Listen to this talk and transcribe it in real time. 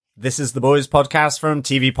This is The Boys podcast from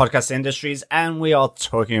TV Podcast Industries, and we are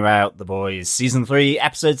talking about The Boys Season 3,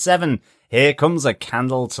 Episode 7. Here comes a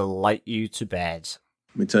candle to light you to bed.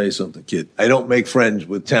 Let me tell you something, kid. I don't make friends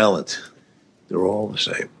with talent. They're all the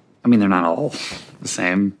same. I mean, they're not all the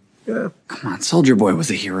same. Yeah. Come on, Soldier Boy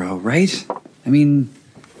was a hero, right? I mean,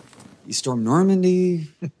 he stormed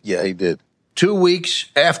Normandy. Yeah, he did. 2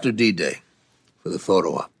 weeks after D-Day for the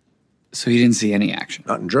photo op. So you didn't see any action?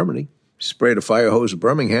 Not in Germany. Sprayed a fire hose at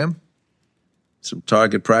Birmingham. Some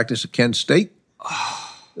target practice at Kent State.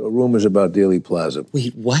 There were rumors about Dealey Plaza.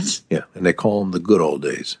 Wait, what? Yeah, and they call them the good old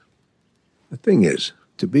days. The thing is,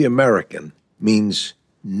 to be American means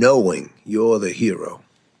knowing you're the hero.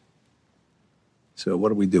 So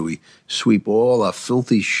what do? We sweep all our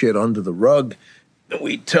filthy shit under the rug, and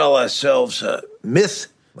we tell ourselves a myth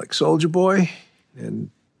like Soldier Boy,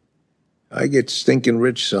 and I get stinking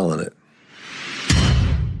rich selling it.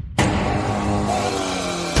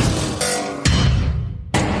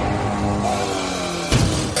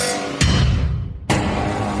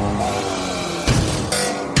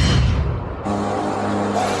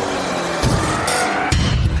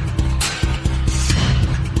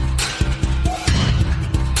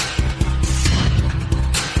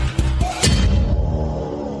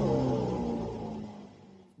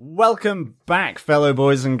 Welcome back, fellow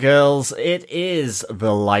boys and girls. It is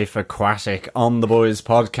The Life Aquatic on The Boys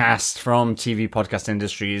podcast from TV Podcast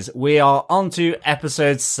Industries. We are on to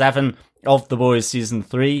episode 7 of The Boys season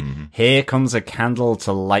 3. Here comes a candle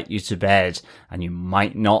to light you to bed, and you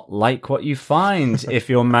might not like what you find if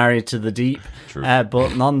you're married to the deep.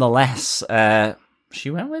 But nonetheless, she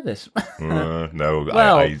went with it. No,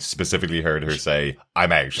 Well, I specifically heard her say,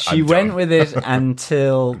 I'm out. She went with it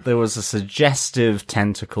until there was a suggestive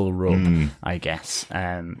tentacle rub, I guess.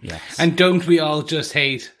 Yes. And don't we all just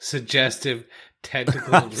hate suggestive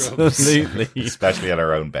tentacle rubs? Absolutely. Especially at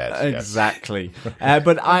our own bed. Yes. Exactly.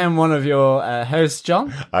 But I am one of your hosts,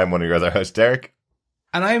 John. I'm one of your other hosts, Derek.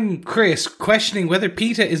 And I'm Chris, questioning whether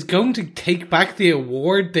PETA is going to take back the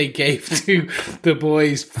award they gave to the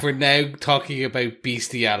boys for now talking about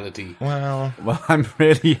bestiality. Well, I'm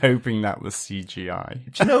really hoping that was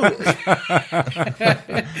CGI. do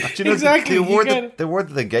you know, Exactly, the award, you the award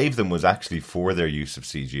that they gave them was actually for their use of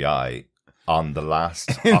CGI on the last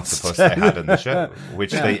octopus they had in the show,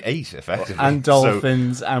 which they ate effectively. And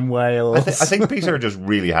dolphins and whales. I think PETA are just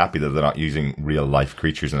really happy that they're not using real life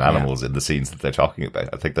creatures and animals in the scenes that they're talking about.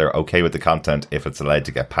 I think they're okay with the content if it's allowed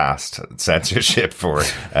to get past censorship for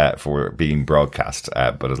being broadcast.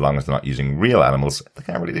 But as long as they're not using real animals, they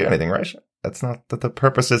can't really do anything, right? That's not that the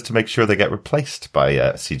purpose is to make sure they get replaced by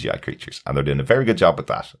CGI creatures, and they're doing a very good job with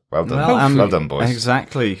that. Well done, well done, boys.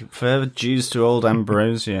 Exactly. Further dues to old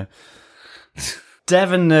Ambrosia.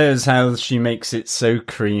 Devon knows how she makes it so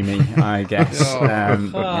creamy, I guess.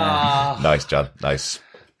 Nice, John. Nice.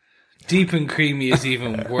 Deep and creamy is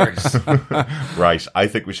even worse. Right. I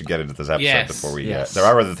think we should get into this episode before we... Yes. There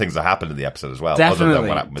are other things that happened in the episode as well, Definitely, other than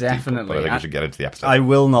what happened with definitely. Deepak, but I think we should get into the episode. I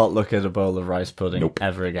will not look at a bowl of rice pudding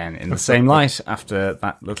ever again in the same light after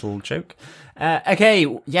that little joke. Okay,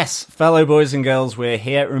 yes, fellow boys and girls, we're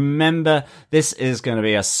here. Remember, this is going to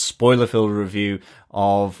be a spoiler-filled review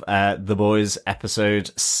of The Boys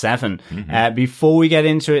episode 7. Before we get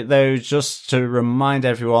into it, though, just to remind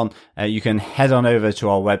everyone, you can head on over to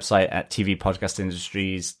our website at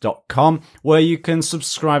tvpodcastindustries.com, where you can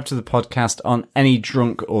subscribe to the podcast on any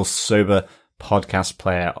drunk or sober podcast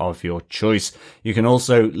player of your choice. You can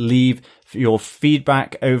also leave your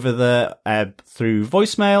feedback over there through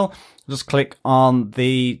voicemail. Just click on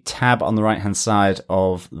the tab on the right-hand side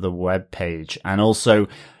of the web page. And also,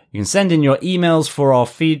 you can send in your emails for our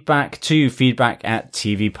feedback to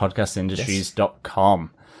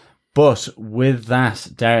feedback@tvpodcastindustries.com. But with that,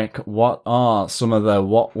 Derek, what are some of the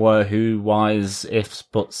what, were, who, whys, ifs,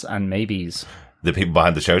 buts, and maybes? The people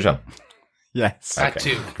behind the show, John. Yes. That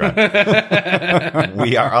too.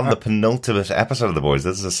 We are on the penultimate episode of The Boys.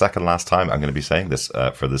 This is the second last time I'm going to be saying this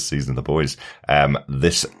for this season of The Boys.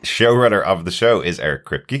 This showrunner of the show is Eric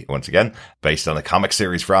Kripke, once again, based on a comic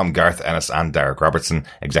series from Garth Ennis and Derek Robertson,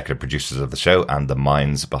 executive producers of the show, and the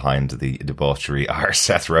minds behind the debauchery are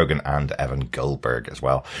Seth Rogen and Evan Goldberg as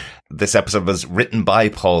well. This episode was written by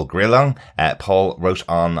Paul Grillon. Paul wrote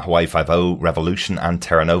on Hawaii Five-0, Revolution, and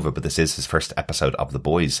Terra Nova, but this is his first episode of The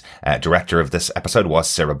Boys. Director of this episode was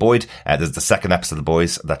Sarah Boyd. This is the second episode of The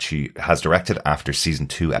Boys that she has directed after season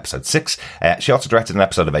 2, episode 6. She also directed an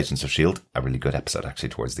episode of Agents of S.H.I.E.L.D., a really good episode actually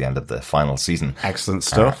towards the end of the final season. Excellent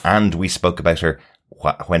stuff. And we spoke about her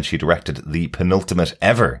when she directed the penultimate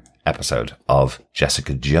ever episode of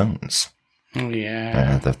Jessica Jones. Oh,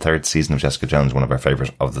 yeah. The third season of Jessica Jones, one of our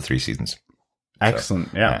favourite of the 3 seasons. Excellent,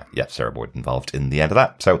 yeah. Sarah Boyd involved in the end of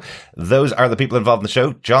that. So those are the people involved in the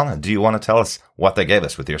show. John, do you want to tell us what they gave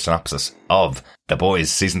us with your synopsis of The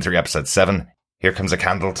Boys Season 3, Episode 7? Here comes a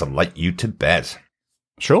candle to light you to bed.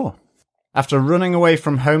 Sure. After running away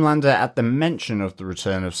from Homelander at the mention of the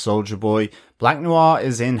return of Soldier Boy, Black Noir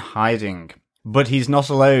is in hiding. But he's not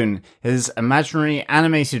alone. His imaginary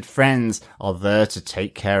animated friends are there to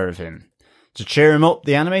take care of him. To cheer him up,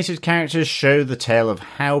 the animated characters show the tale of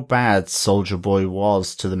how bad Soldier Boy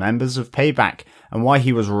was to the members of Payback and why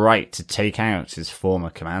he was right to take out his former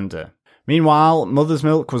commander. Meanwhile, Mother's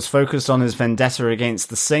Milk was focused on his vendetta against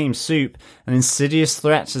the same Soup. An insidious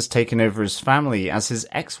threat has taken over his family as his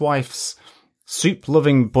ex-wife's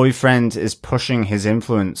Soup-loving boyfriend is pushing his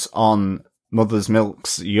influence on Mother's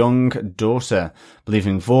Milk's young daughter.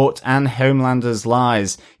 Believing Vought and Homelander's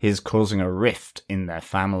lies, he is causing a rift in their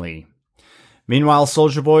family. Meanwhile,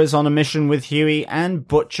 Soldier Boy is on a mission with Huey and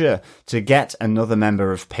Butcher to get another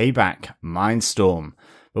member of Payback, Mindstorm.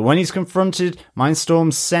 But when he's confronted,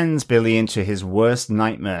 Mindstorm sends Billy into his worst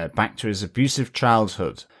nightmare, back to his abusive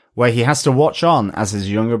childhood, where he has to watch on as his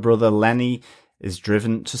younger brother Lenny is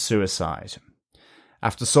driven to suicide.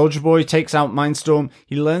 After Soldier Boy takes out Mindstorm,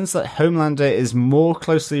 he learns that Homelander is more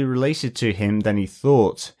closely related to him than he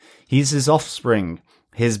thought. He's his offspring,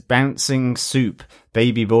 his bouncing Soup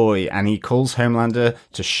baby boy, and he calls Homelander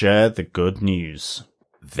to share the good news.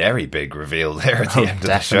 Very big reveal there at the end of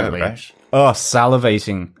the show, right? Oh,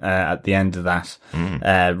 salivating at the end of that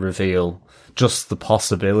reveal. Just the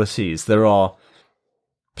possibilities. There are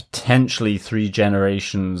potentially 3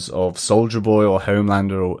 generations of Soldier Boy or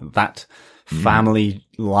Homelander or that family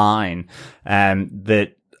line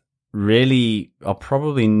that really are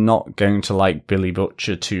probably not going to like Billy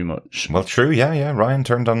Butcher too much. Well, true, yeah. Ryan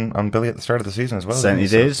turned on Billy at the start of the season as well. Certainly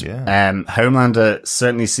did. Yeah. Homelander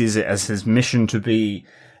certainly sees it as his mission to be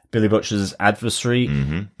Billy Butcher's adversary,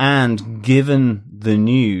 and given the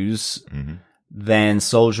news, then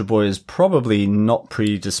Soldier Boy is probably not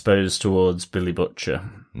predisposed towards Billy Butcher.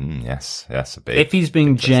 Yes, a big. If he's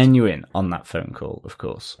being genuine on that phone call, of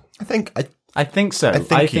course. I think so.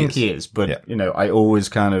 I think he is, but I always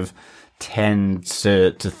kind of tend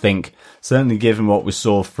to think, certainly given what we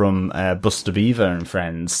saw from Buster Beaver and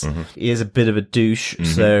Friends, he is a bit of a douche.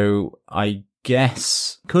 So I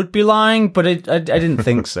guess could be lying, but I didn't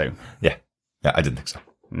think so. Yeah, I didn't think so.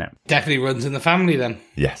 No, definitely runs in the family then.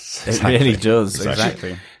 Yes, exactly. It really does.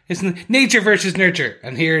 Exactly. Isn't nature versus nurture,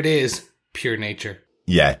 and here it is, pure nature.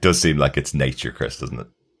 Yeah, it does seem like it's nature, Chris, doesn't it?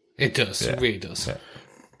 It does. It really does. Yeah.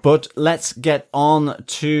 But let's get on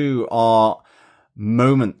to our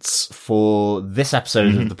moments for this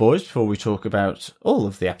episode of The Boys before we talk about all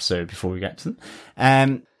of the episode before we get to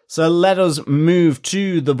them. So let us move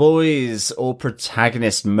to The Boys or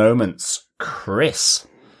protagonist moments. Chris,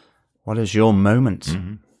 what is your moment?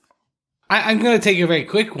 I'm going to take a very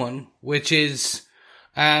quick one, which is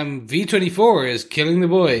V24 is killing the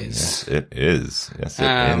boys. Yes, it is.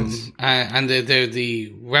 And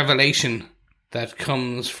the revelation that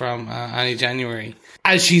comes from Annie January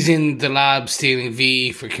as she's in the lab stealing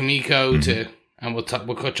V for Kimiko and we'll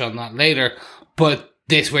touch on that later. But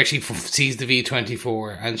this where she sees the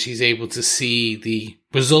V24 and she's able to see the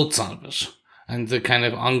results of it and the kind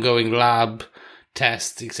of ongoing lab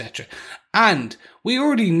tests, etc. And we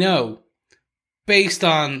already know, based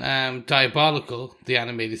on Diabolical, the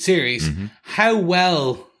animated series, how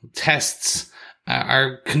well tests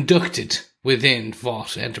are conducted within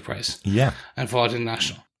Vought Enterprise. Yeah. And Vought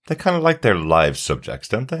International. They kind of like their live subjects,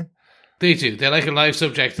 don't they? They do. They like a live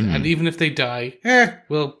subject, and even if they die,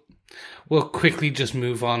 we'll quickly just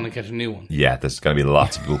move on and get a new one. Yeah, there's going to be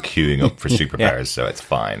lots of people queuing up for superpowers, so it's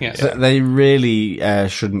fine. Yes. So they really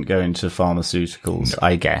shouldn't go into pharmaceuticals,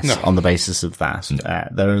 I guess, on the basis of that.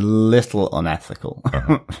 They're a little unethical.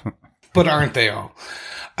 But aren't they all?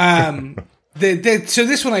 So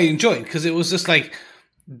this one I enjoyed, because it was just like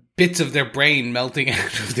bits of their brain melting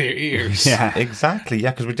out of their ears. Yeah, exactly.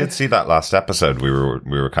 Yeah, because we did see that last episode. We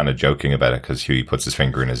were kind of joking about it because Huey puts his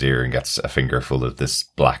finger in his ear and gets a finger full of this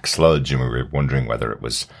black sludge, and we were wondering whether it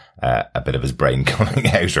was a bit of his brain coming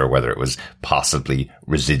out or whether it was possibly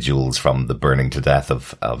residuals from the burning to death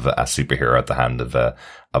of a superhero at the hand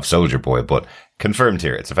of Soldier Boy. But confirmed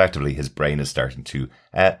here, it's effectively his brain is starting to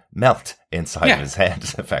melt inside of his head.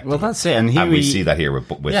 Effectively, well, that's it, and we see that here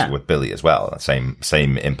with Billy as well. Same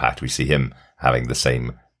impact. We see him having the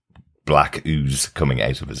same black ooze coming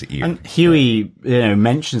out of his ear. And Huey,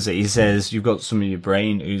 mentions it. He says, "You've got some of your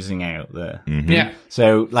brain oozing out there." Yeah.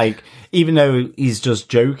 So, even though he's just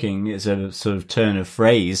joking, it's a sort of turn of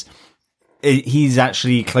phrase. He's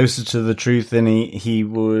actually closer to the truth than he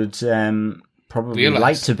would probably Realize.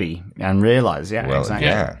 like to be and realize. Yeah, Well, exactly.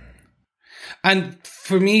 yeah. And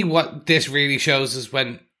for me, what this really shows is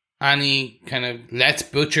when Annie kind of lets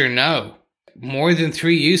Butcher know more than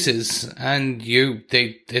 3 uses, and you're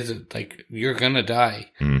gonna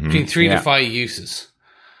die. Between 3 to 5 uses,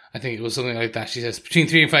 I think it was something like that. She says between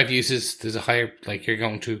 3 and 5 uses, there's a higher, like, you're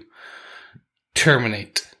going to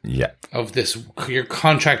terminate Yeah. of this your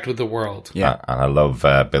contract with the world. Yeah. And I love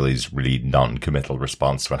Billy's really non-committal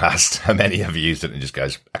response when asked how many have you used it, and he just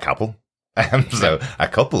goes, a couple. So a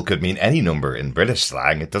couple could mean any number in British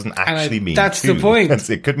slang. It doesn't actually mean that's 2. the point.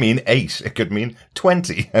 It could mean 8. It could mean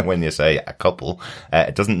 20. And when you say a couple,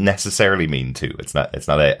 it doesn't necessarily mean 2. It's not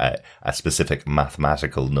a specific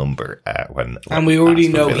mathematical number. And we already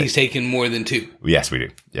asked for know Billy. he's taken more than 2. Yes, we do.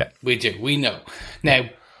 Yeah. We do. We know. Now,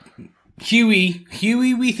 Huey,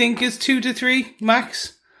 we think is 2 to 3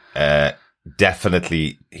 max.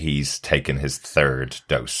 Definitely, he's taken his 3rd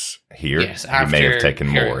dose here. Yes, he may have after taken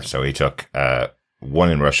more. Hero. So he took 1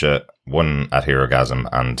 in Russia, 1 at Herogasm,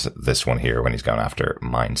 and this one here when he's going after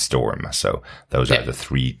Mindstorm. So those are the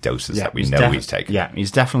 3 doses that we know he's taken. Yeah, he's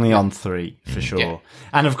definitely on 3 for sure. Yeah.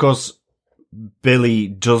 And of course, Billy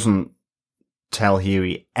doesn't tell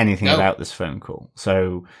Huey anything No. about this phone call.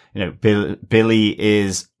 So, Billy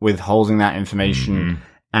is withholding that information,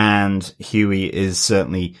 and Huey is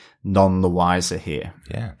certainly none the wiser here.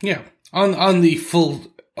 Yeah. Yeah. On the full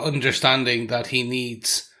understanding that he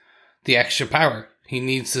needs the extra power. He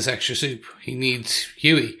needs this extra soup. He needs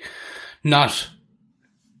Huey. Not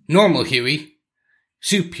normal Huey,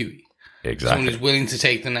 soup Huey. Someone Exactly. who's willing to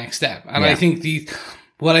take the next step. And Yeah. I think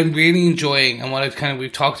what I'm really enjoying and what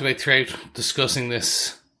we've talked about throughout discussing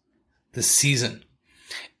this season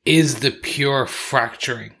is the pure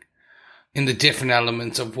fracturing in the different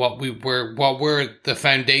elements of what were the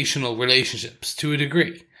foundational relationships to a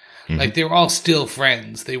degree. Like, they were all still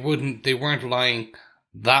friends. They weren't lying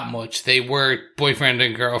that much. They were boyfriend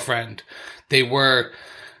and girlfriend. They were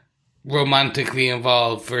romantically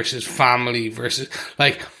involved versus family versus,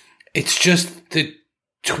 like, it's just the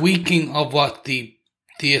tweaking of what the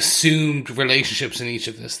assumed relationships in each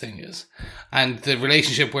of this thing is. And the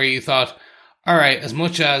relationship where you thought, all right, as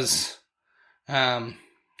much as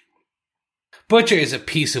Butcher is a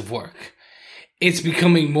piece of work, it's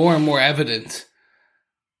becoming more and more evident.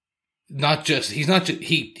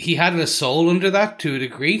 He had a soul under that to a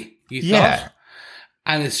degree, you thought,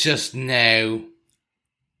 and it's just now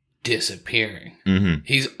disappearing.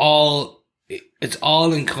 It's all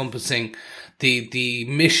encompassing. The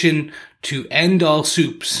mission to end all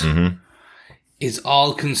soups is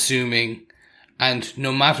all consuming, and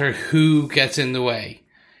no matter who gets in the way,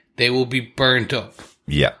 they will be burnt up.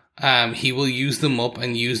 Yeah. He will use them up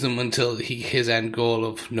and use them until his end goal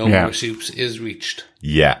of no Yeah. more soups is reached.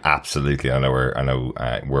 Yeah, absolutely. I know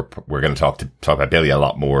we're going to talk about Billy a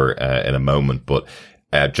lot more in a moment, but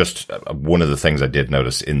just one of the things I did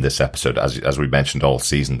notice in this episode, as we mentioned all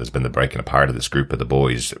season, there's been the breaking apart of this group of the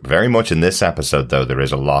boys. Very much in this episode, though, there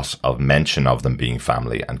is a lot of mention of them being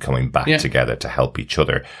family and coming back together to help each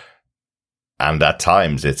other. And at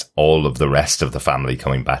times, it's all of the rest of the family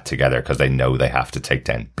coming back together because they know they have to take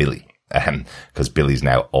down Billy. Because Billy's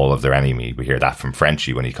now all of their enemy. We hear that from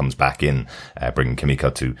Frenchie when he comes back in, bringing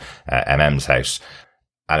Kimiko to MM's house.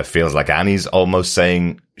 And it feels like Annie's almost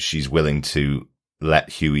saying she's willing to let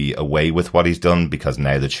Huey away with what he's done because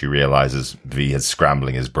now that she realizes V is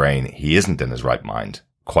scrambling his brain, he isn't in his right mind,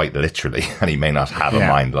 quite literally, and he may not have a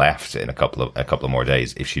mind left in a couple of more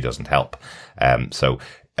days if she doesn't help. So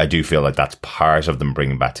I do feel like that's part of them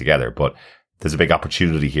bringing back together, but there's a big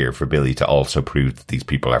opportunity here for Billy to also prove that these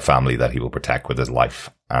people are family that he will protect with his life,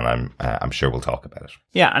 and I'm sure we'll talk about it.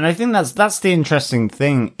 Yeah, and I think that's the interesting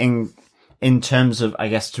thing in terms of, I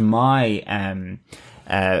guess, to my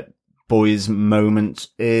boys moment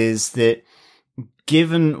is that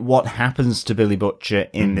given what happens to Billy Butcher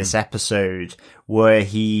in this episode, where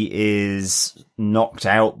he is knocked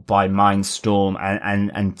out by Mindstorm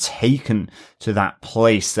and taken to that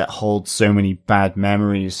place that holds so many bad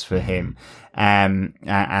memories for him, and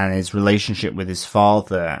his relationship with his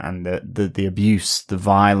father and the abuse, the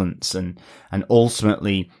violence, and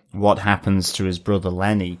ultimately what happens to his brother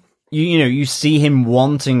Lenny. You see him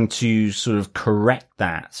wanting to sort of correct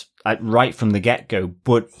that right from the get-go,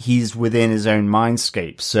 but he's within his own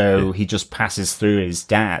mindscape, so he just passes through his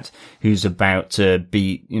dad, who's about to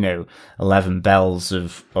beat 11 bells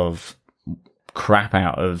of crap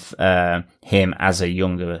out of him as a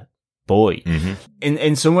younger boy.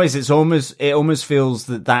 In some ways, it almost feels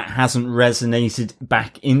that hasn't resonated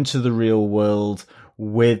back into the real world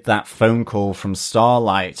with that phone call from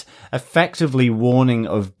Starlight, effectively warning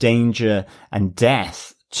of danger and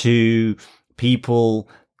death to people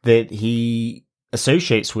that he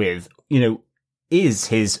associates with, is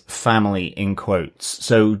his family in quotes.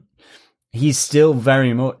 So he's still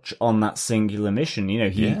very much on that singular mission.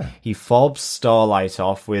 He fobs Starlight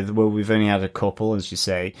off with, well, we've only had a couple, as you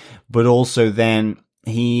say, but also then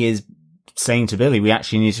he is saying to Billy, we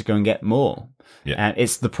actually need to go and get more. Yeah.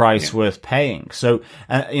 It's the price worth paying. So,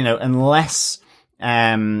 unless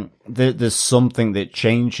there's something that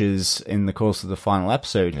changes in the course of the final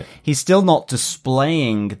episode, he's still not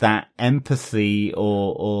displaying that empathy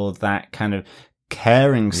or that kind of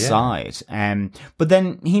caring side. But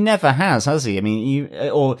then he never has he? I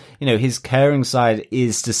mean, his caring side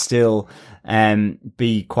is to still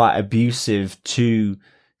be quite abusive to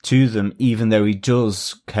them, even though he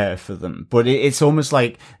does care for them. But it's almost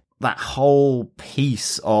like that whole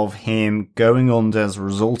piece of him going under as a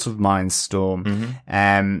result of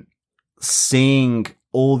Mindstorm, seeing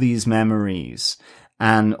all these memories,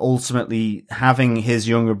 and ultimately having his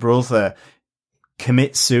younger brother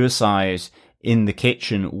commit suicide in the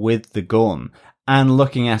kitchen with the gun, and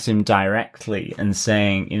looking at him directly and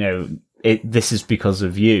saying, this is because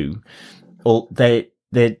of you.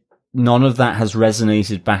 None of that has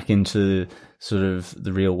resonated back into sort of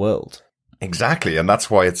the real world. Exactly. And that's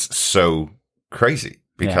why it's so crazy,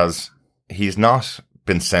 because he's not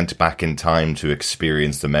been sent back in time to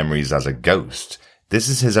experience the memories as a ghost. This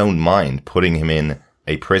is his own mind putting him in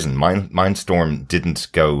a prison. Mindstorm didn't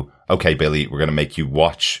go, okay, Billy, we're going to make you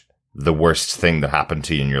watch the worst thing that happened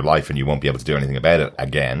to you in your life and you won't be able to do anything about it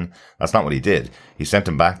again. That's not what he did. He sent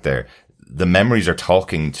him back there. The memories are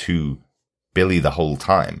talking to Billy the whole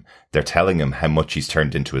time. They're telling him how much he's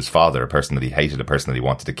turned into his father, a person that he hated, a person that he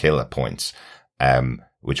wanted to kill at points,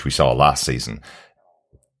 which we saw last season.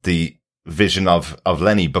 The vision of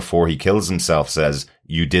Lenny before he kills himself says,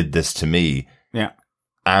 you did this to me. Yeah.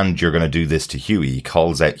 And you're going to do this to Huey. He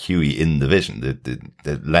calls out Huey in the vision.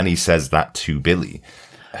 The Lenny says that to Billy.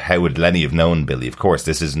 How would Lenny have known Billy? Of course,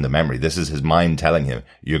 this isn't a memory. This is his mind telling him,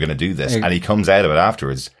 you're going to do this. And he comes out of it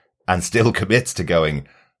afterwards and still commits to going,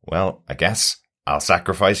 well, I guess I'll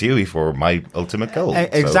sacrifice Huey for my ultimate goal.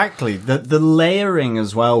 Exactly. So. The layering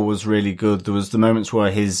as well was really good. There was the moments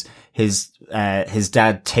where his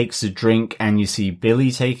dad takes a drink and you see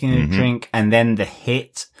Billy taking a drink, and then the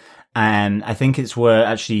hit. And I think it's where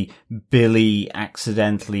actually Billy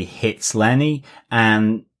accidentally hits Lenny,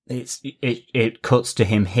 and it cuts to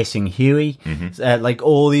him hitting Huey. Like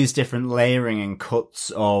all these different layering and cuts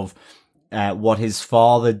of what his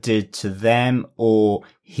father did to them or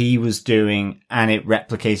he was doing, and it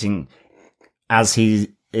replicating as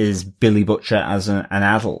he is Billy Butcher as an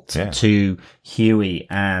adult to Huey,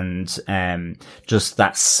 and just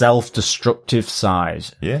that self-destructive side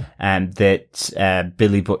that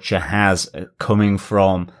Billy Butcher has coming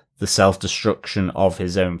from the self-destruction of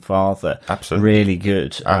his own father. Absolutely. Really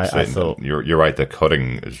good. Absolutely. I thought. You're right. The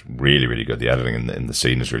cutting is really, really good. The editing in the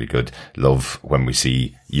scene is really good. Love when we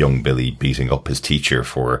see young Billy beating up his teacher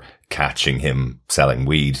for catching him selling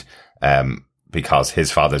weed, because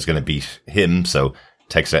his father's going to beat him. So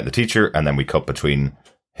takes it out the teacher, and then we cut between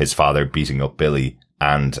his father beating up Billy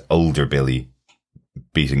and older Billy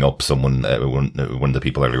beating up someone, one of the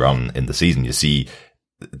people earlier on in the season. You see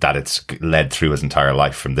that it's led through his entire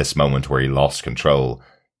life from this moment where he lost control,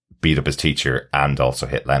 beat up his teacher, and also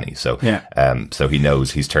hit Lenny. So, so he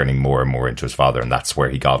knows he's turning more and more into his father, and that's where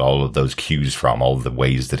he got all of those cues from. All of the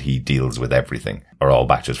ways that he deals with everything are all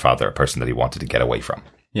back to his father, a person that he wanted to get away from.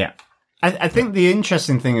 Yeah. I think the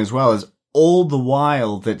interesting thing as well is all the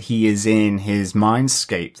while that he is in his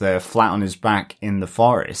mindscape there, flat on his back in the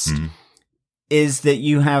forest, is that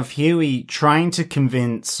you have Huey trying to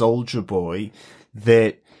convince Soldier Boy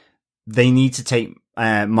that they need to take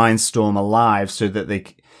Mindstorm alive so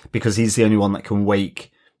that because he's the only one that can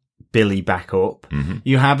wake Billy back up.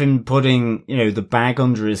 You have him putting, the bag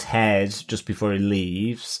under his head just before he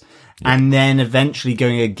leaves. And then eventually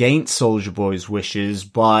going against Soldier Boy's wishes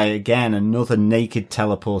by, again, another naked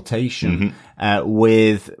teleportation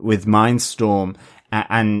with Mindstorm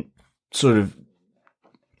and sort of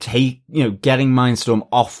getting Mindstorm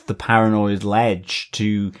off the paranoid ledge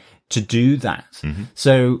to do that.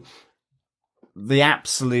 So the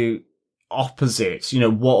absolute opposite,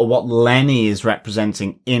 what Lenny is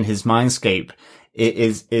representing in his mindscape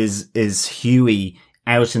is Huey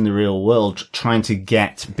out in the real world trying to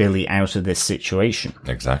get Billy out of this situation.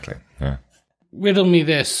 Exactly. Yeah. Riddle me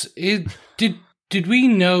this. Did we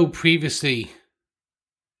know previously?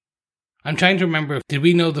 I'm trying to remember. Did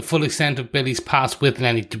we know the full extent of Billy's past with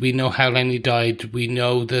Lenny? Did we know how Lenny died? Did we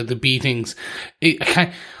know the beatings?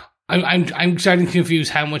 I'm starting to confuse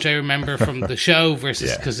how much I remember from the show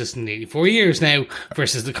versus, because it's nearly 4 years now,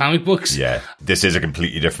 versus the comic books. Yeah, this is a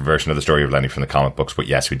completely different version of the story of Lenny from the comic books. But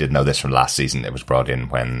yes, we did know this from last season. It was brought in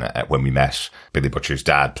when we met Billy Butcher's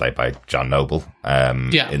dad, played by John Noble.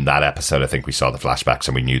 In that episode, I think we saw the flashbacks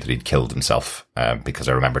and we knew that he'd killed himself, because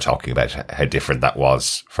I remember talking about how different that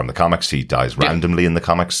was from the comics. He dies randomly in the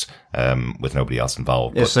comics, with nobody else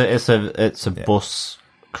involved. It's a bus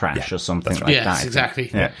crash or something like that. Yes, exactly.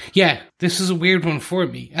 Yeah, this is a weird one for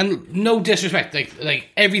me. And no disrespect, like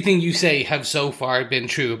everything you say have so far been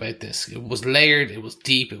true about this. It was layered, it was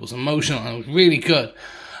deep, it was emotional, and it was really good.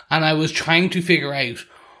 And I was trying to figure out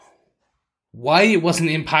why it wasn't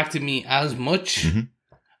impacting me as much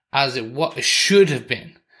as it should have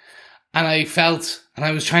been. And I felt, and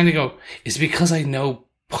I was trying to go, is it because I know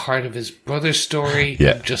part of his brother's story?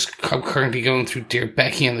 I'm currently going through Dear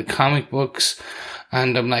Becky and the comic books.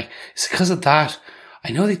 And I'm like, it's because of that.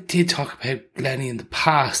 I know they did talk about Lenny in the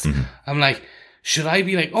past. I'm like, should I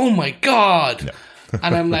be like, oh my God? No.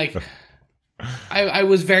 And I'm like, I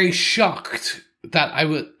was very shocked that I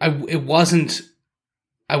wasn't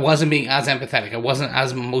being as empathetic. I wasn't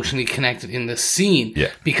as emotionally connected in the scene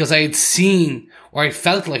because I had seen, or I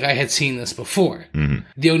felt like I had seen this before.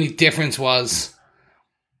 The only difference was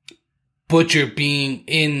Butcher being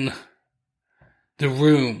in the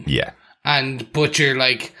room. Yeah. And Butcher,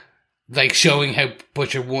 like showing how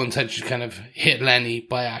Butcher once had kind of hit Lenny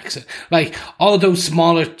by accident. Like, all those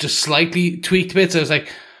smaller, just slightly tweaked bits, I was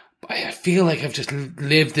like, I feel like I've just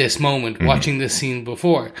lived this moment watching this scene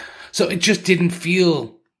before. So it just didn't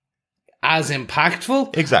feel as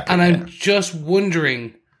impactful. Exactly. And I'm just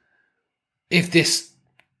wondering if this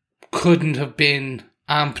couldn't have been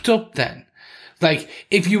amped up then. Like,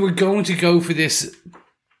 if you were going to go for this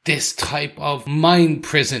type of mind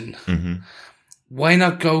prison, why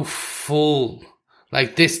not go full?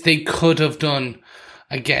 Like this, they could have done,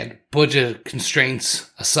 again, budget constraints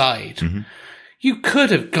aside. You could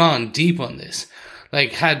have gone deep on this.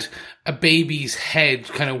 Like, had a baby's head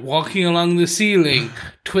kind of walking along the ceiling,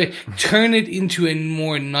 turn it into a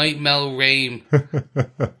more Nightmare Rain.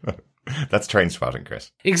 That's Trainspotting,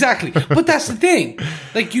 Chris. Exactly. But that's the thing.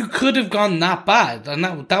 Like, you could have gone that bad. And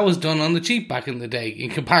that was done on the cheap back in the day in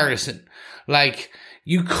comparison. Like,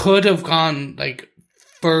 you could have gone, like,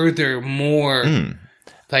 further, more,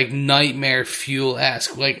 like, Nightmare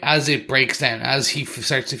Fuel-esque. Like, as it breaks down, as he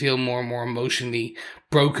starts to feel more and more emotionally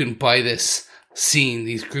broken by this scene,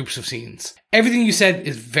 these groups of scenes. Everything you said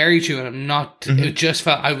is very true. And I'm not, it just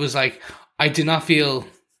felt, I was like, I did not feel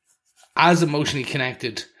as emotionally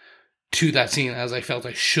connected to that scene as I felt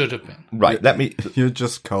I should have been. Right, You're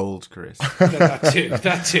just cold, Chris.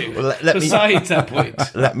 That too. Well, Besides that point.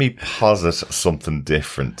 Let me posit something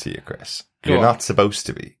different to you, Chris. You're not supposed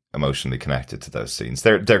to be emotionally connected to those scenes.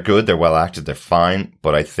 They're good, they're well acted, they're fine,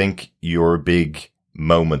 but I think your big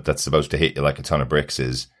moment that's supposed to hit you like a ton of bricks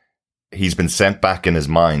is he's been sent back in his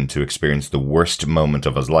mind to experience the worst moment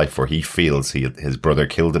of his life where he feels his brother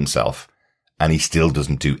killed himself. And he still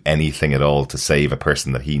doesn't do anything at all to save a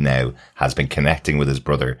person that he now has been connecting with his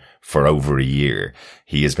brother for over a year.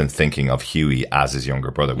 He has been thinking of Huey as his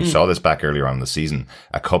younger brother. We saw this back earlier on in the season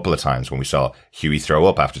a couple of times when we saw Huey throw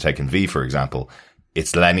up after taking V, for example.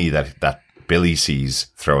 It's Lenny that Billy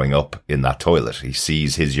sees throwing up in that toilet. He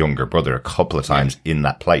sees his younger brother a couple of times in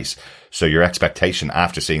that place. So your expectation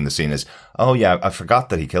after seeing the scene is, oh yeah, I forgot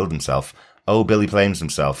that he killed himself. Oh, Billy blames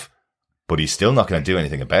himself. But he's still not going to do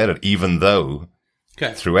anything about it, even though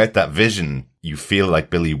throughout that vision, you feel like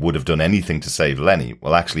Billy would have done anything to save Lenny.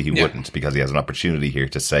 Well, actually, he wouldn't, because he has an opportunity here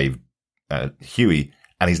to save Huey,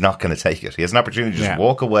 and he's not going to take it. He has an opportunity to just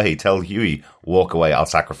walk away, tell Huey, walk away, I'll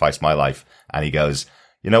sacrifice my life. And he goes,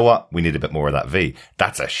 you know what? We need a bit more of that V.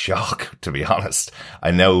 That's a shock, to be honest.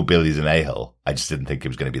 I know Billy's an a-hole. I just didn't think it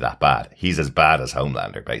was going to be that bad. He's as bad as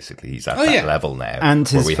Homelander, basically. He's at that level now. And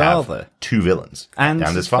his father. Have two villains. And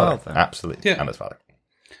his father. Absolutely. Yeah. And his father.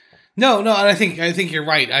 No, and I think you're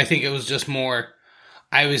right. I think it was just more,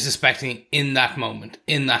 I was expecting in that moment,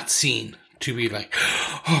 in that scene, to be like,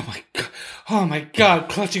 oh my god,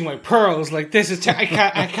 clutching my pearls, like this is I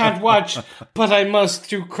can't watch, but I must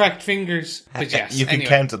through cracked fingers. But yes, you can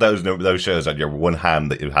count those shows on your one hand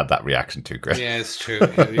that you had that reaction to, Chris. Yeah, it's true.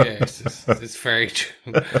 Yeah, it's very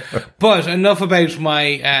true. But enough about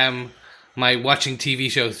my my watching TV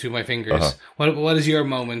shows through my fingers. What is your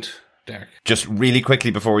moment, Derek? Just really quickly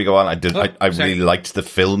before we go on, I really liked the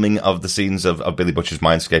filming of the scenes of Billy Butcher's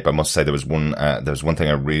Mindscape. I must say there was one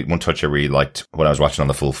touch I really liked when I was watching on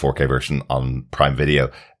the full 4K version on Prime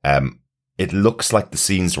Video. it looks like the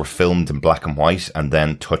scenes were filmed in black and white and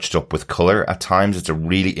then touched up with color at times. It's a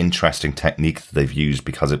really interesting technique that they've used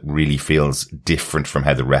because it really feels different from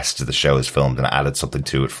how the rest of the show is filmed, and added something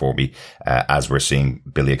to it for me as we're seeing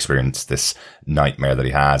Billy experience this nightmare that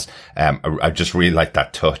he has. I just really like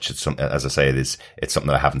that touch. It's something, as I say, it's something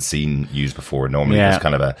that I haven't seen used before. Normally there's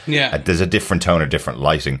kind of there's a different tone or different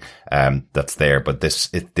lighting that's there, but this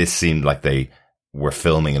seemed like they were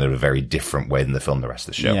filming in a very different way than they filmed the rest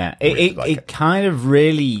of the show. Yeah, it kind of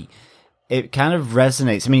resonates.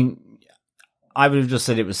 I mean, I would have just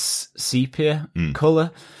said it was sepia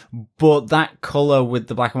color, but that color with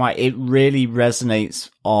the black and white, it really resonates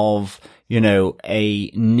of,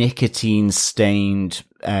 a nicotine stained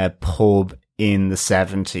pub in the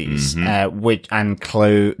 70s,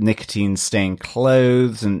 nicotine stained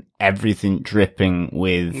clothes and everything dripping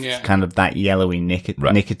with kind of that yellowy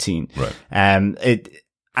nicotine. Right.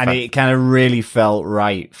 It kind of really felt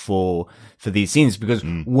right for these scenes, because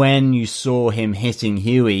when you saw him hitting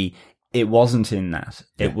Huey, it wasn't in that.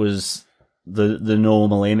 It was the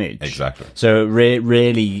normal image. Exactly. So it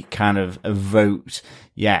really kind of evoked,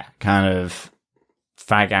 kind of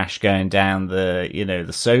fag ash going down the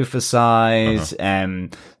sofa side,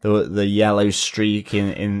 the yellow streak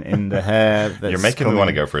in the hair. You're making me want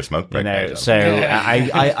to go for a smoke break. So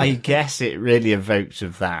I guess it really evoked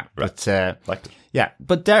of that. But liked it. Yeah,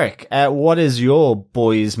 but Derek, what is your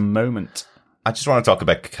boys' moment? I just want to talk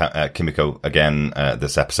about Kimiko again.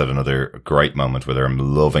 This episode, another great moment with her. I'm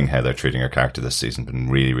loving how they're treating her character this season. Been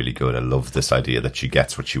really, really good. I love this idea that she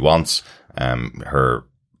gets what she wants. Her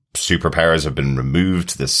superpowers have been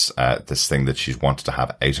removed. This thing that she's wanted to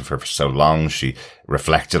have out of her for so long. She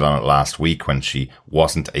reflected on it last week when she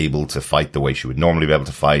wasn't able to fight the way she would normally be able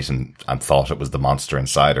to fight, and thought it was the monster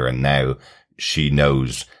inside her. And now she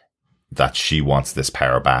knows that she wants this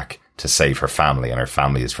power back to save her family, and her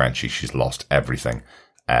family is Frenchie. She's lost everything,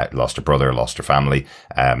 lost her brother, lost her family,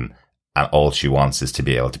 and all she wants is to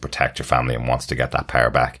be able to protect her family and wants to get that power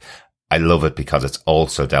back. I love it because it's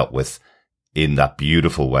also dealt with in that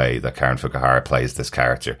beautiful way that Karen Fukuhara plays this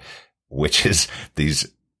character, which is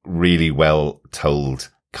these really well told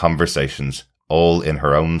conversations, all in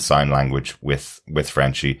her own sign language with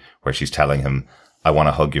Frenchie, where she's telling him, I want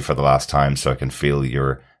to hug you for the last time so I can feel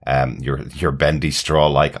your bendy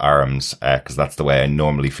straw-like arms, cause that's the way I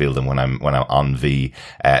normally feel them when I'm on V.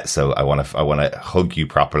 So I want to hug you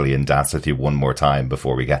properly and dance with you one more time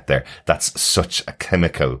before we get there. That's such a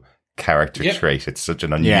Kimiko character trait. It's such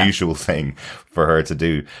an unusual thing for her to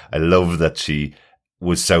do. I love that she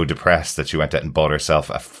was so depressed that she went out and bought herself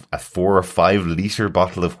a 4 or 5 liter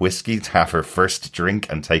bottle of whiskey to have her first drink,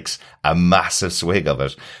 and takes a massive swig of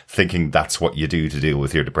it, thinking that's what you do to deal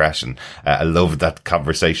with your depression. I love that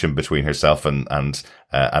conversation between herself and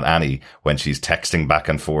Annie when she's texting back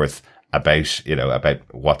and forth about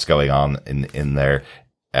what's going on in their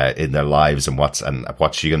lives and what's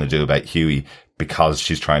she going to do about Huey, because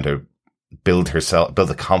she's trying to build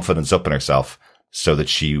the confidence up in herself so that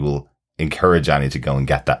she will encourage Annie to go and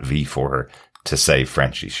get that V for her to save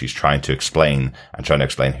Frenchie. She's trying to explain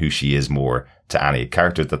who she is more to Annie, a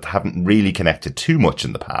character that they haven't really connected too much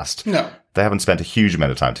in the past. No. They haven't spent a huge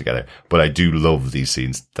amount of time together, but I do love these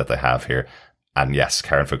scenes that they have here. And yes,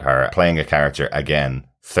 Karen Fukuhara playing a character again,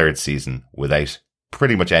 3rd season, without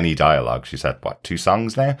pretty much any dialogue. She's had 2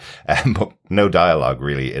 songs now, but no dialogue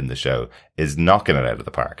really in the show, is knocking it out of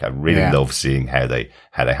the park. I really love seeing how they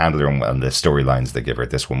handle her and the storylines they give her.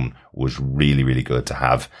 This one was really, really good to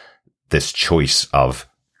have this choice of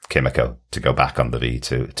Kimiko to go back on the V,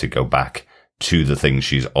 to go back to the things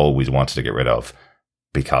she's always wanted to get rid of,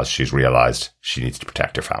 because she's realized she needs to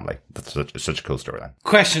protect her family. That's such a cool storyline.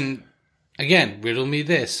 Question again, riddle me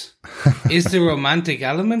this: is the romantic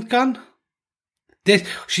element gone?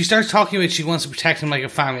 She starts talking about she wants to protect him like a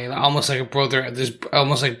family, almost like a brother. There's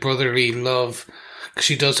almost like brotherly love, because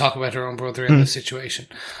she does talk about her own brother in this situation.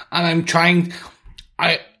 And I'm trying.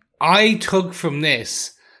 I took from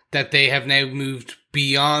this that they have now moved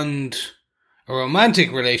beyond a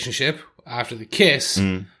romantic relationship after the kiss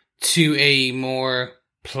to a more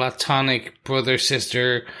platonic brother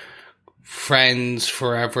sister, friends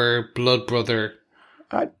forever, blood brother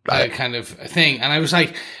kind of thing. And I was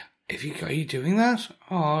like, are you doing that?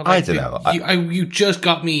 Oh, I don't know. You just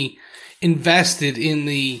got me invested in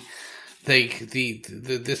the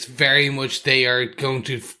this very much. They are going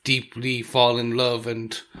to deeply fall in love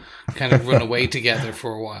and kind of run away together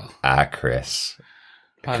for a while. Chris,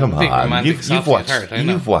 come on!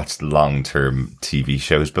 You've watched long-term TV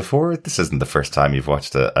shows before. This isn't the first time you've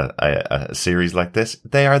watched a series like this.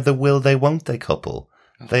 They are the will they won't they couple.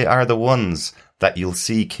 They are the ones that you'll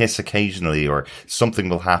see kiss occasionally, or something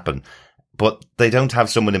will happen. but they don't have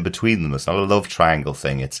someone in between them. It's not a love triangle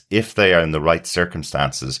thing. It's if they are in the right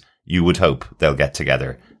circumstances, you would hope they'll get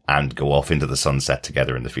together and go off into the sunset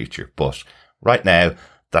together in the future. But right now,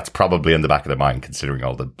 that's probably in the back of their mind, considering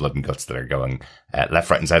all the blood and guts that are going left,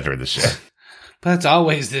 right, and centre in this show. But it's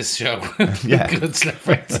always this show. Yeah. Good stuff,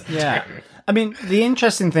 right? Yeah. I mean, the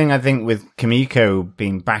interesting thing, I think, with Kimiko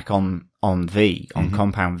being back on V, on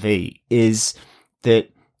Compound V, is that,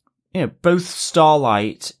 you know, both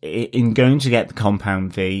Starlight, in going to get the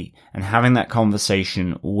Compound V and having that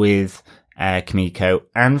conversation with Kimiko,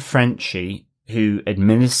 and Frenchie, who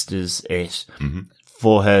administers it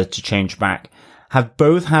for her to change back, have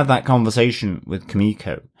both had that conversation with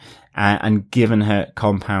Kimiko and given her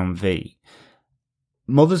Compound V.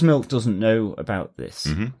 Mother's Milk doesn't know about this.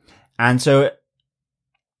 And so,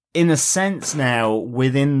 in a sense now,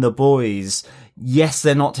 within the boys, yes,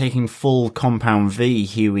 they're not taking full Compound V,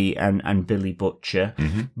 Huey and Billy Butcher,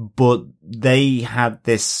 but they had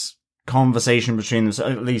this conversation between them. So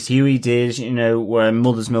at least Huey did, you know, where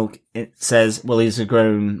Mother's Milk, it says, well, he's a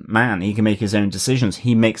grown man. He can make his own decisions.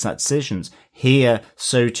 He makes that decisions. Here,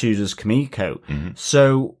 so too does Kimiko.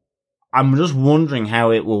 So I'm just wondering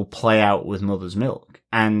how it will play out with Mother's Milk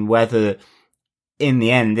and whether in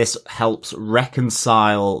the end this helps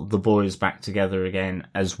reconcile the boys back together again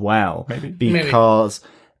as well. Because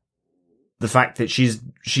the fact that she's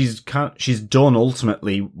done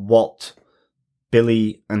ultimately what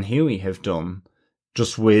Billy and Huey have done,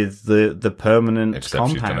 just with the permanent Except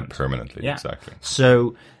compound. she's done it permanently, exactly.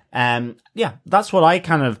 So, yeah, that's what I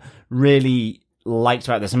kind of really liked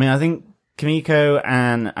about this. I mean, I think Kimiko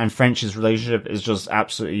and French's relationship is just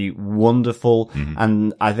absolutely wonderful,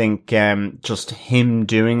 and I think just him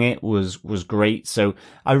doing it was great. So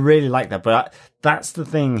I really like that. But that's the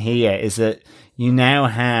thing here, is that you now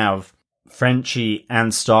have Frenchie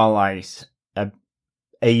and Starlight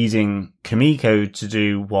aiding Kimiko to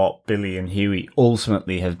do what Billy and Huey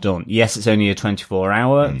ultimately have done. Yes, it's only a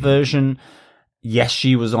 24-hour version. Yes,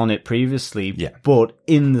 she was on it previously. Yeah. But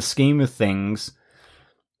in the scheme of things,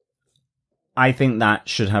 I think that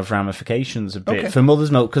should have ramifications a bit for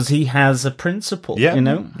Mother's Milk, because he has a principle, you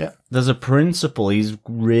know? Yeah. There's a principle. He's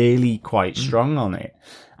really quite strong on it.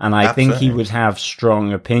 And I think he would have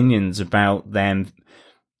strong opinions about them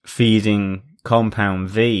feeding Compound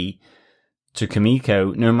V to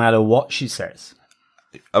Kimiko, no matter what she says.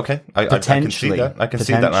 Okay, I can see that. I can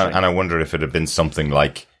see that, and I wonder if it had been something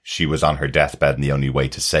like she was on her deathbed and the only way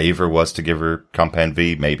to save her was to give her Compound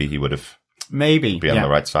V. Maybe he would have be on the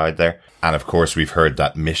right side there. And of course, we've heard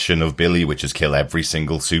that mission of Billy, which is kill every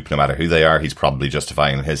single soup, no matter who they are. He's probably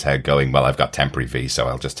justifying in his head, going, "Well, I've got temporary V, so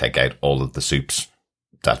I'll just take out all of the soups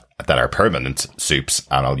that are permanent soups,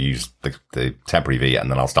 and I'll use the temporary V,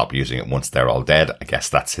 and then I'll stop using it once they're all dead." I guess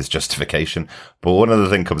that's his justification. But one other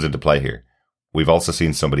thing comes into play here. We've also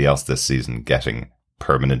seen somebody else this season getting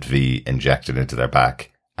permanent V injected into their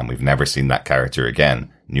back, and we've never seen that character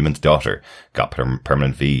again. Newman's daughter got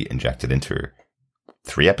permanent V injected into her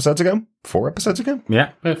 4 episodes ago?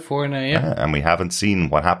 Yeah. About 4 now, yeah. And we haven't seen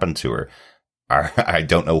what happened to her. I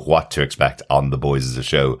don't know what to expect on The Boys as a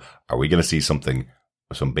show. Are we going to see some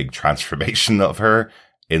big transformation of her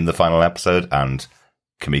in the final episode, and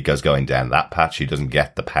Kimiko's going down that path? She doesn't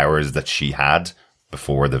get the powers that she had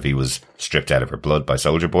before the V was stripped out of her blood by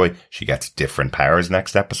Soldier Boy. She gets different powers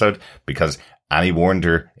next episode, because Annie warned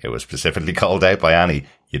her. It was specifically called out by Annie.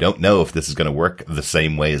 You don't know if this is going to work the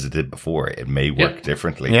same way as it did before. It may work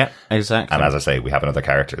differently. Yeah, exactly. And as I say, we have another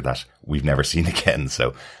character that we've never seen again.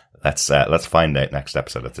 So let's find out next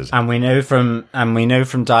episode. And we know from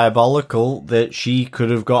Diabolical that she could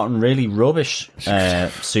have gotten really rubbish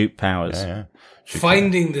suit powers. Yeah.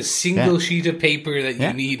 Finding the single sheet of paper that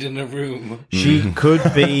you need in a room. She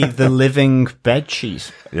could be the living bedsheet.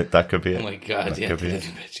 Yeah, that could be it. Oh my God, the living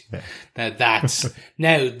bedsheet. Yeah. Now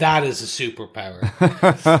that is a superpower.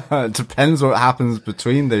 It depends what happens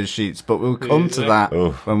between those sheets, but we'll come to that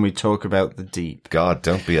when we talk about the deep. God,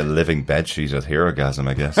 don't be a living bedsheet at Herogasm,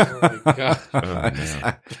 I guess. Oh my God.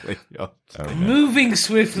 Exactly. Moving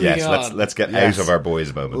swiftly on. Yes, let's get out of our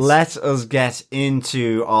boys' moments. Let us get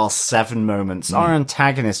into our 7 moments, our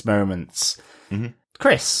antagonist moments.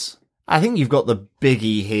 Chris, I think you've got the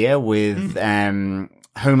biggie here with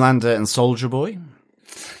Homelander and Soldier Boy.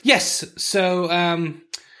 Yes, so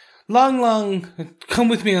come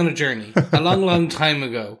with me on a journey. A long time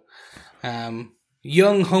ago,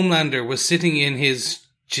 young Homelander was sitting in his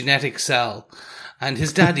genetic cell, and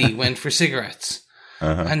his daddy went for cigarettes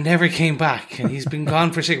and never came back, and he's been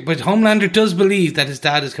gone for cigarettes. But Homelander does believe that his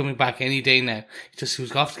dad is coming back any day now. He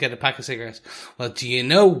was off to get a pack of cigarettes. Well, do you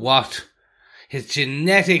know what? His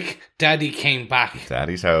genetic daddy came back.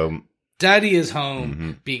 Daddy's home. Daddy is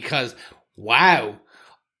home because, wow,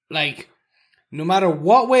 like, no matter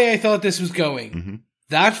what way I thought this was going,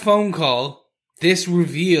 that phone call, this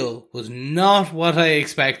reveal was not what I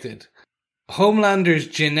expected. Homelander's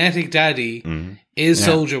genetic daddy is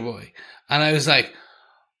Soldier Boy. And I was like,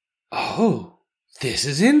 oh, this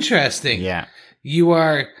is interesting. Yeah. You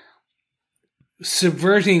are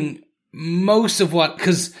subverting most of what,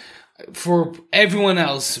 because for everyone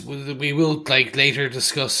else, we will like later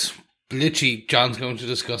discuss, literally John's going to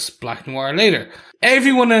discuss Black Noir later.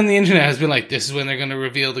 Everyone on the internet has been like, this is when they're going to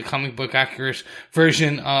reveal the comic book accurate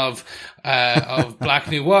version of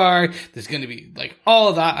Black Noir. There's going to be like all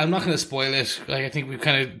of that. I'm not going to spoil it. Like, I think we've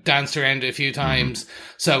kind of danced around it a few times.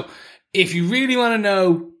 So if you really want to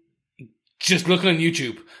know, just look on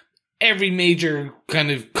YouTube. Every major kind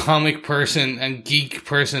of comic person and geek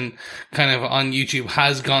person kind of on YouTube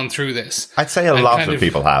has gone through this. I'd say a lot of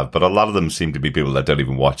people have, but a lot of them seem to be people that don't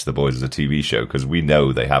even watch The Boys as a TV show, because we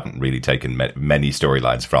know they haven't really taken many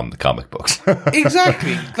storylines from the comic books.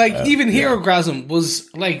 Exactly. Like, even Herogasm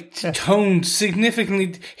was, like, toned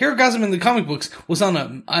significantly. Herogasm in the comic books was on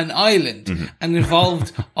an island and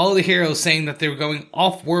involved all the heroes saying that they were going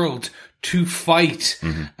off-world to fight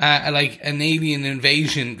like an alien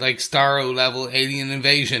invasion, like Starro level alien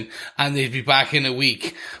invasion, and they'd be back in a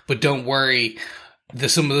week. But don't worry,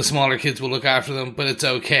 some of the smaller kids will look after them, but it's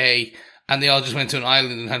okay. And they all just went to an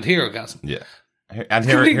island and had Herogasm. Yeah. And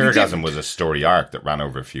Herogasm was a story arc that ran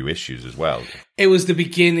over a few issues as well. It was the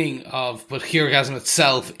beginning of, but Herogasm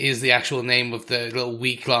itself is the actual name of the little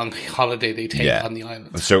week-long holiday they take on the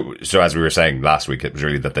island. So as we were saying last week, it was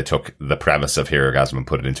really that they took the premise of Herogasm and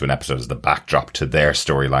put it into an episode as the backdrop to their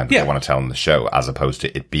storyline that they want to tell in the show, as opposed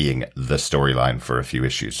to it being the storyline for a few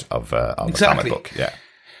issues of the comic book. Yeah.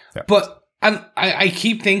 But I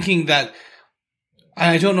keep thinking that,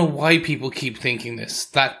 and I don't know why people keep thinking this,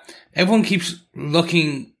 that everyone keeps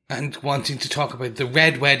looking and wanting to talk about the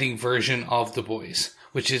Red Wedding version of The Boys,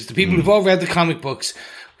 which is the people who've all read the comic books.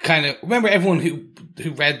 Kind of remember, everyone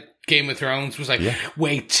who read Game of Thrones was like,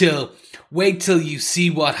 wait till you see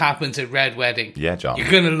what happens at Red Wedding. Yeah, John, you're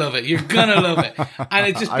gonna love it. You're gonna love it. And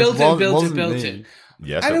it just built it.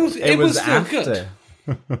 Yes, and it was still after.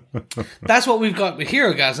 good. That's what we've got with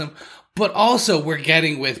Herogasm, but also we're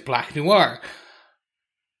getting with Black Noir.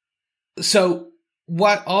 So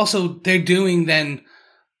what also they're doing then,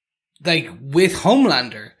 like with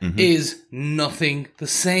Homelander, is nothing the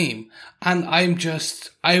same. And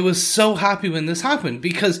I was so happy when this happened,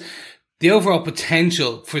 because the overall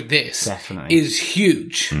potential for this is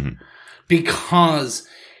huge. Because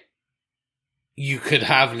you could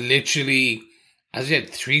have literally, as you said,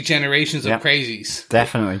 3 generations of crazies.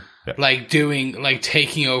 Definitely. Like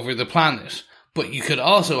taking over the planet. But you could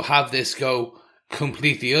also have this go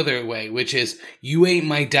completely other way, which is, you ain't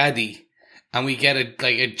my daddy, and we get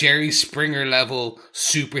a Jerry Springer level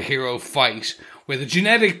superhero fight where the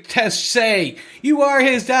genetic tests say you are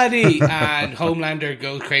his daddy, and Homelander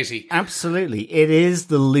goes crazy. Absolutely, it is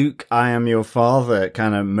the Luke, I am your father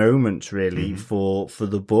kind of moment, really, for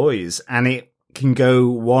the boys, and it can go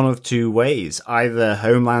one of two ways. Either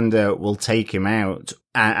Homelander will take him out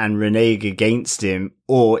and renege against him,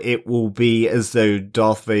 or it will be as though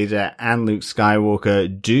Darth Vader and Luke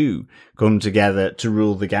Skywalker do come together to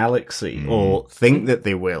rule the galaxy, or think that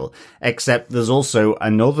they will. Except there's also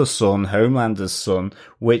another son, Homelander's son,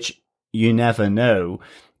 which you never know,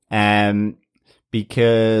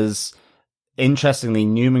 because interestingly,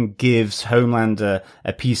 Newman gives Homelander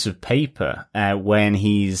a piece of paper when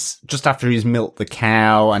he's just after he's milked the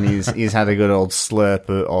cow and he's had a good old slurp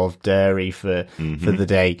of dairy for the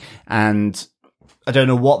day. And I don't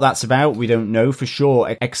know what that's about. We don't know for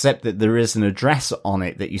sure, except that there is an address on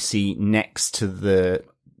it that you see next to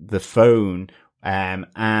the phone,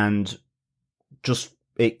 and just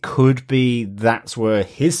it could be that's where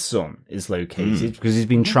his son is located, because he's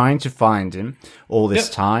been trying to find him all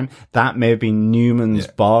this time. That may be Newman's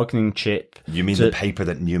bargaining chip. You mean the paper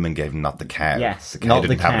that Newman gave him, not the cow? Yes, the cow not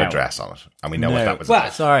didn't the have cow. an address on it, and we know what that was. Well,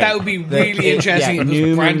 about. Sorry, that would be really interesting if it was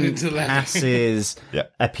Newman branded to the letter. passes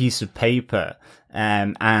a piece of paper,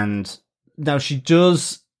 and now she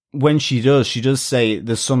does. When she does say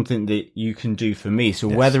there's something that you can do for me. So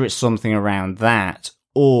whether it's something around that,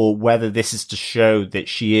 or whether this is to show that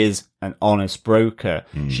she is an honest broker,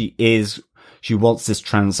 she wants this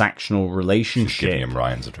transactional relationship. She's giving him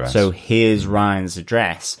Ryan's address. So here's Ryan's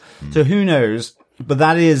address. So who knows? But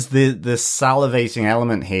that is the salivating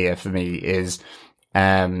element here for me, is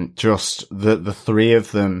just the three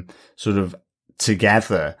of them sort of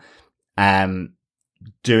together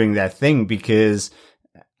doing their thing, because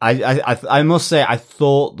I must say, I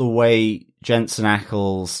thought the way Jensen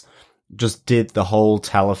Ackles just did the whole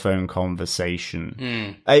telephone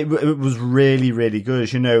conversation. It was really, really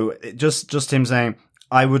good. You know, just him saying,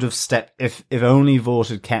 I would have stepped, if only Vought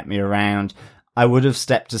had kept me around, I would have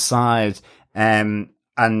stepped aside and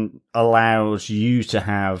allowed you to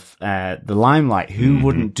have the limelight. Who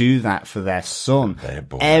wouldn't do that for their son?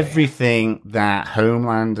 Everything that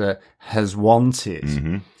Homelander has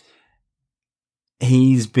wanted,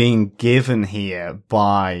 he's being given here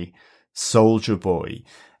by Soldier Boy.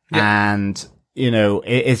 Yeah. And, you know,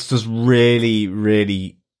 it's just really,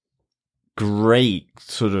 really great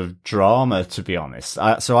sort of drama, to be honest.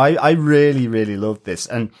 So I really, really loved this.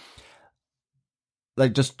 And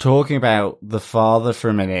like, just talking about the father for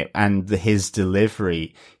a minute and his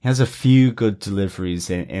delivery, he has a few good deliveries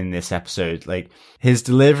in this episode. Like, his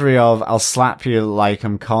delivery of, I'll slap you like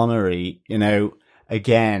I'm Connery, you know,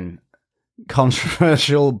 again,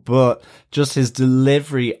 controversial, but just his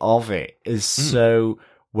delivery of it is so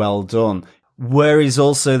well done. Where he's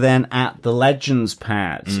also then at the Legends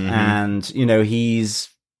pad, and, you know, he's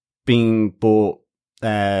being bought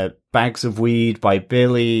bags of weed by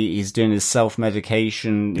Billy. He's doing his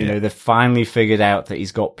self-medication. You know, they've finally figured out that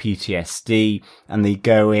he's got PTSD, and they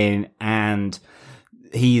go in and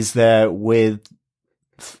he's there with,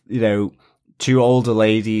 you know, two older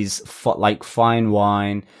ladies, like fine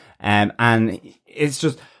wine. And it's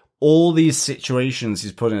just all these situations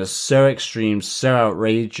he's putting are so extreme, so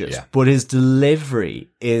outrageous, but his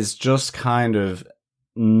delivery is just kind of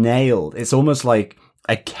nailed. It's almost like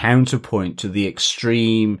a counterpoint to the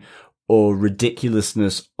extreme or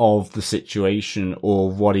ridiculousness of the situation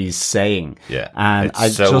or what he's saying. Yeah. And I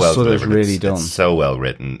just thought it was really done. It's so well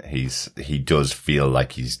written. He does feel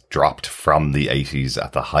like he's dropped from the 80s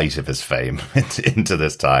at the height of his fame into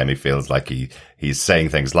this time. He feels like he's saying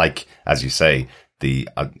things like, as you say, you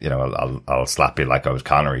know, I'll slap you like I was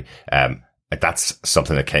Connery. That's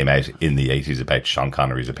something that came out in the 80s about Sean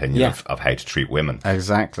Connery's opinion of how to treat women.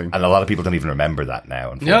 Exactly. And a lot of people don't even remember that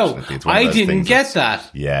now, unfortunately. No, I didn't get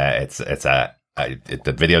that. Yeah,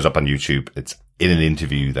 the video's up on YouTube. It's in an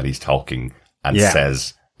interview that he's talking and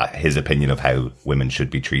says his opinion of how women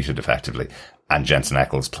should be treated effectively. And Jensen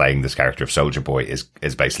Ackles, playing this character of Soldier Boy, is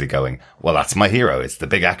basically going, well, that's my hero. It's the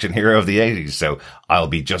big action hero of the 80s, so I'll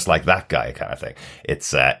be just like that guy, kind of thing.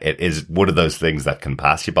 It is one of those things that can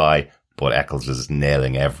pass you by, but Ackles is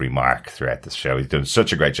nailing every mark throughout this show. He's doing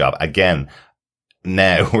such a great job. Again,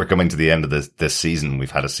 now we're coming to the end of this season.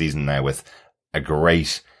 We've had a season now with a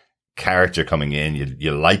great character coming in.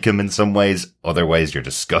 You like him in some ways. Other ways, you're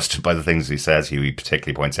disgusted by the things he says. Huey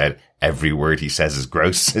particularly points out every word he says is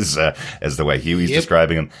gross, is the way Huey's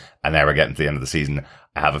describing him. And now we're getting to the end of the season.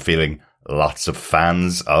 I have a feeling lots of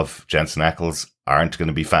fans of Jensen Ackles aren't going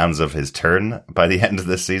to be fans of his turn by the end of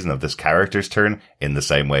this season, of this character's turn, in the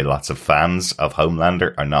same way lots of fans of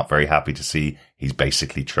Homelander are not very happy to see he's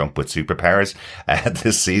basically Trump with superpowers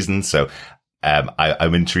this season. So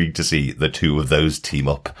I'm intrigued to see the two of those team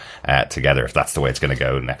up together, if that's the way it's going to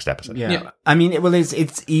go next episode. Yeah. I mean,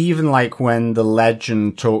 it's even like when the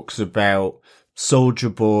Legend talks about Soldier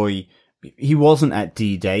Boy, he wasn't at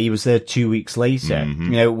D-Day, he was there 2 weeks later. You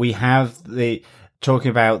know, we have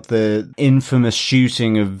talking about the infamous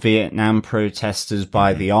shooting of Vietnam protesters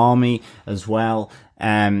by the army as well.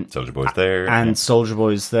 Soldier Boy's there. And Soldier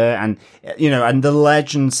Boy's there. And, you know, and the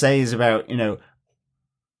Legend says about, you know,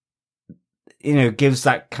 gives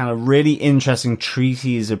that kind of really interesting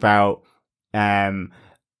treatise about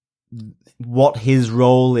what his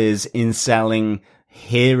role is in selling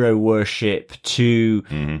hero worship to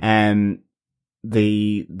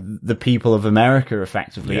the people of America,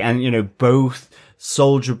 effectively. And, you know, both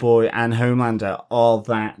Soldier Boy and Homelander are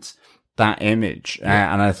that image.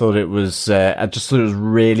 And I thought it was I just thought it was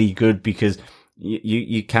really good, because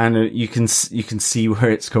you can see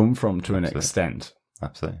where it's come from to an extent.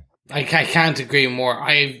 Absolutely. I can't agree more.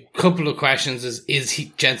 I have a couple of questions. Is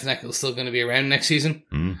Jensen Ackles still going to be around next season?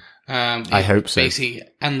 I hope so. Basically,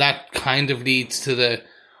 and that kind of leads to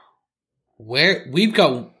where we've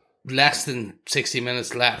got less than 60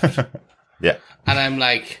 minutes left. Yeah. And I'm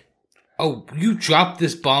like, oh, you dropped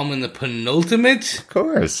this bomb in the penultimate? Of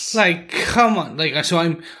course. Like, come on. Like, so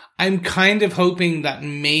I'm kind of hoping that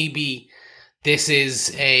maybe this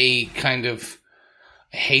is a kind of,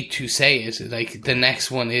 I hate to say it, like the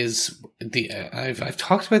next one is I've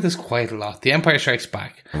talked about this quite a lot. The Empire Strikes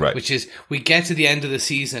Back, right? Which is, we get to the end of the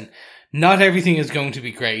season, not everything is going to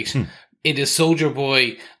be great. It is Soldier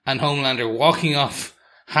Boy and Homelander walking off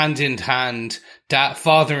hand in hand,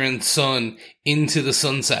 father and son, into the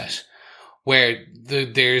sunset, where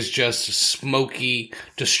there's just smoky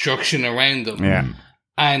destruction around them. Yeah,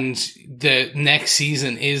 and the next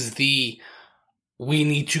season is we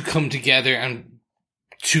need to come together and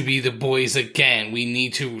to be the boys again. We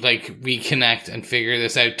need to reconnect and figure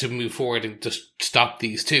this out to move forward and just stop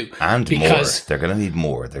these two. And because more. They're going to need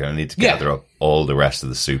more. They're going to need to gather up all the rest of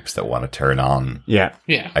the soups that want to turn on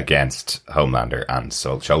against Homelander and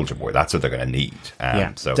Soldier Boy. That's what they're going to need.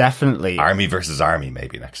 So definitely. Army versus army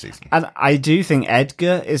maybe next season. And I do think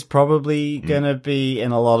Edgar is probably going to be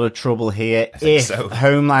in a lot of trouble here if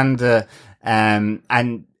Homelander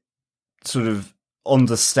and sort of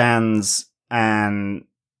understands and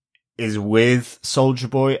is with Soldier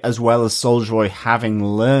Boy, as well as Soldier Boy having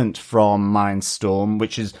learnt from Mindstorm,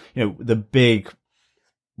 which is, one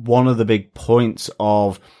of the big points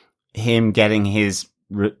of him getting his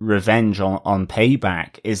revenge on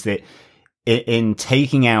Payback is that in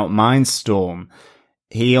taking out Mindstorm,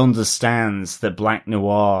 he understands that Black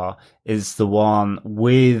Noir is the one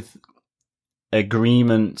with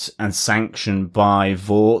agreement and sanction by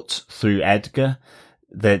Vought through Edgar,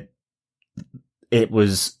 that it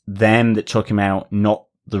was them that took him out, not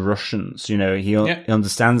the Russians. He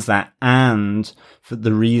understands that, and for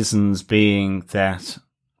the reasons being that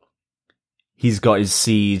he's got his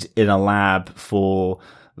seed in a lab for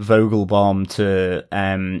Vogelbaum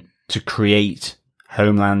to create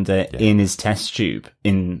Homelander in his test tube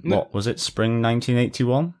in, what was it, spring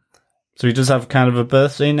 1981? So he does have kind of a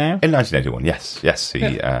birthday now? In 1981, yes. Yes,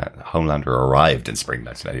 Homelander arrived in spring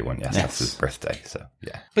 1981, yes. That's his birthday, so,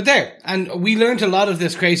 yeah. But and we learned a lot of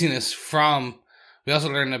this craziness we also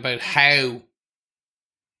learned about how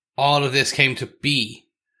all of this came to be,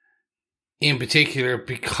 in particular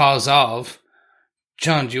because of,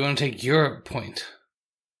 John, do you want to take your point?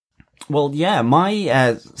 Well, yeah,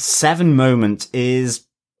 my 7 moment is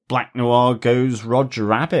Black Noir goes Roger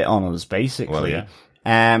Rabbit on us, basically. Well,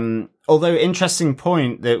 yeah. Although interesting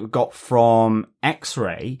point that we got from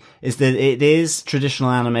X-Ray is that it is traditional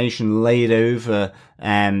animation laid over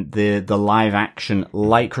the live action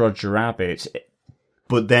like Roger Rabbit,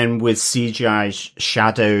 but then with CGI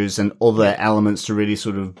shadows and other elements to really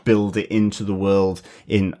sort of build it into the world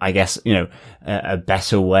in, I guess, a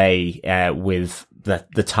better way with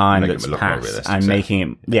the time that's passed and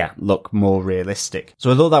making it look more realistic.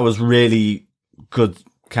 So I thought that was really good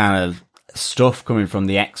kind of stuff coming from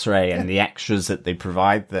the X-Ray and the extras that they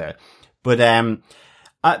provide there. But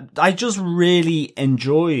I just really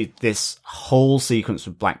enjoyed this whole sequence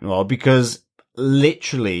with Black Noir because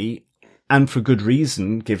literally, and for good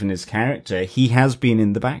reason, given his character, he has been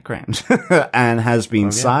in the background and has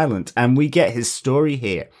been silent. And we get his story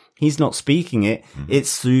here. He's not speaking it. Mm-hmm.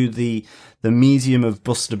 It's through the medium of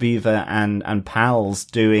Buster Beaver and pals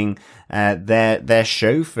doing their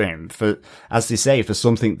show for him, for, as they say, for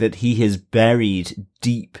something that he has buried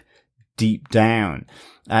deep down.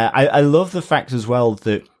 I love the fact as well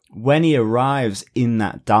that when he arrives in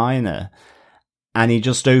that diner and he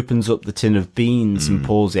just opens up the tin of beans and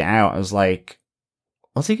pulls it out, I was like,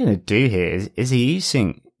 what's he going to do here? Is he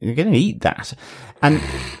eating? You're going to eat that.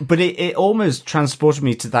 But it almost transported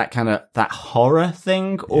me to that kind of, that horror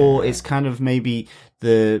thing, or it's kind of maybe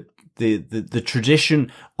the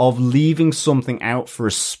tradition of leaving something out for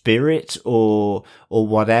a spirit or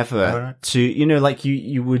whatever to, like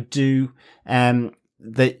you would do, an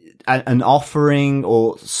offering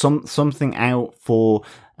or something out for,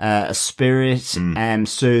 a spirit,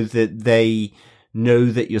 so that they know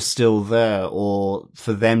that you're still there, or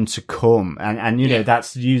for them to come. And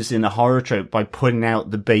that's used in a horror trope by putting out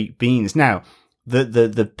the baked beans. Now,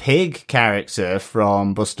 the pig character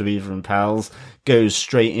from Buster Beaver and Pals goes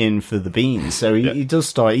straight in for the beans. So he does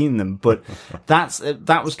start eating them. But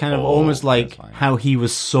that was kind of almost like how he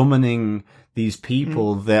was summoning these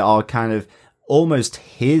people that are kind of almost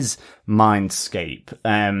his mindscape,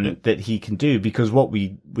 that he can do. Because what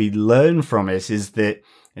we learn from it is that,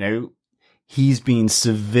 he's been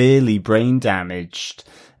severely brain damaged,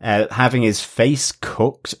 having his face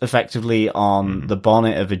cooked effectively on the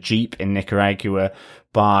bonnet of a Jeep in Nicaragua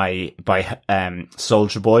by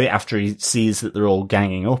Soldier Boy after he sees that they're all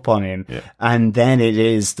ganging up on him. Yeah. And then it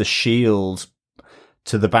is the shield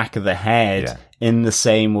to the back of the head in the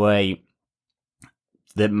same way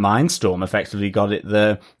that Mindstorm effectively got it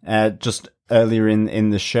there, just earlier in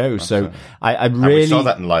the show. Absolutely. So I really... And we saw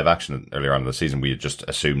that in live action earlier on in the season. We had just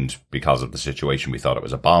assumed because of the situation, we thought it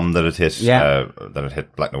was a bomb that had hit, that had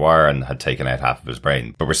hit Black Noir and had taken out half of his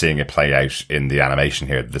brain. But we're seeing it play out in the animation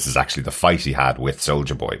here. This is actually the fight he had with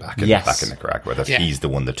Soldier Boy back in Nicaragua, that he's the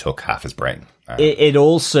one that took half his brain. It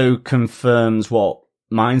also confirms what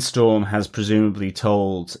Mindstorm has presumably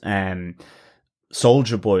told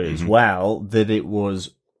Soldier Boy as well, that it was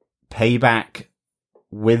Payback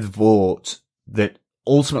with Vought that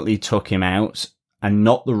ultimately took him out, and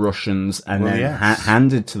not the Russians, and Well, then yes.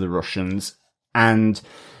 handed to the Russians. And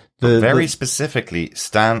Very specifically,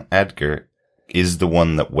 Stan Edgar is the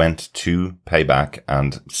one that went to Payback,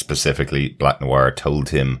 and specifically Black Noir told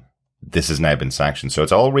him this has now been sanctioned. So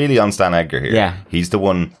it's all really on Stan Edgar here. Yeah. He's the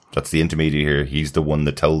one that's the intermediary here. He's the one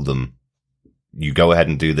that told them, you go ahead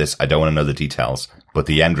and do this. I don't want to know the details. But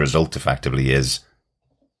the end result effectively is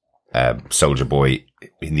Soldier Boy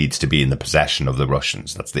needs to be in the possession of the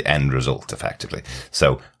Russians. That's the end result effectively.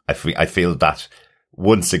 So I feel that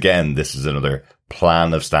once again, this is another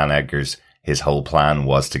plan of Stan Edgar's. His whole plan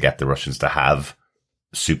was to get the Russians to have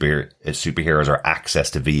superheroes or access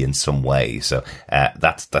to V in some way. So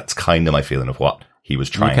that's kind of my feeling of what he was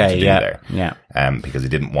trying to do there. Yeah. Because he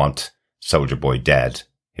didn't want Soldier Boy dead.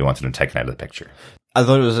 He wanted him taken out of the picture. I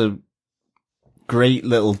thought it was a great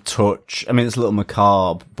little touch. I mean, it's a little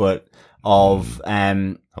macabre, but of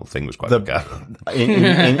Whole thing was quite macabre.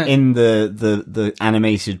 in the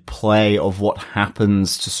animated play of what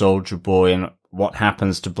happens to Soldier Boy and what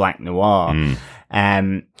happens to Black Noir,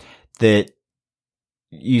 that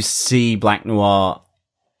you see Black Noir,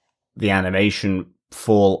 the animation,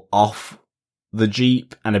 fall off the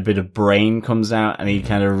Jeep and a bit of brain comes out and he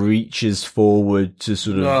kind of reaches forward to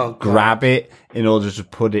sort of grab it in order to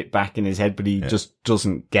put it back in his head, but he just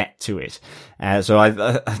doesn't get to it. So I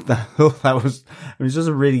thought that was, it was just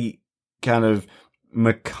a really kind of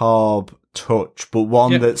macabre touch, but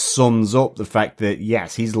one that sums up the fact that,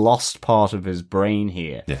 yes, he's lost part of his brain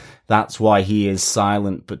here. Yeah. That's why he is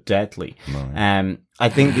silent but deadly. I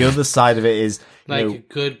think the other side of it is like a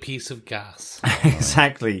good piece of gas.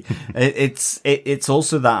 Exactly. It's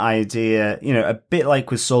also that idea, a bit like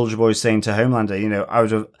with Soldier Boy saying to Homelander, I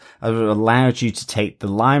would have allowed you to take the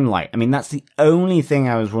limelight. I mean, that's the only thing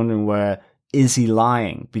I was wondering, where is he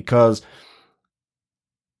lying? Because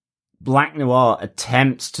Black Noir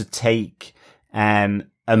attempts to take a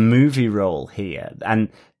movie role here, and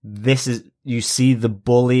this is, you see the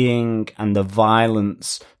bullying and the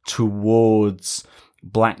violence towards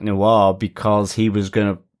Black Noir because he was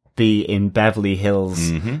going to be in Beverly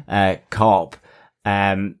Hills Cop.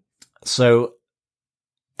 So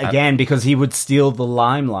again, because he would steal the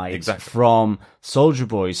limelight from Soldier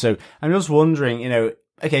Boy. So I'm just wondering,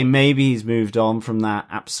 okay, maybe he's moved on from that,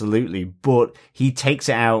 absolutely, but he takes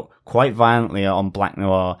it out quite violently on Black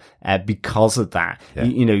Noir because of that. Yeah.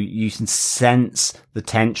 You can sense the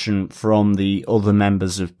tension from the other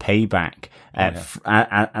members of Payback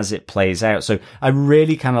as it plays out. So I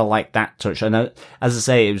really kind of like that touch. And as I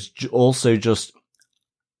say, it was also just,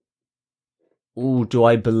 do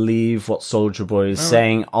I believe what Soldier Boy is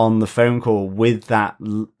saying on the phone call with that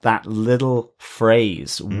little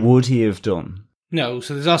phrase? Would he have done? No,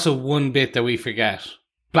 so there's also one bit that we forget.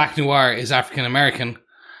 Black Noir is African American.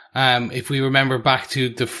 If we remember back to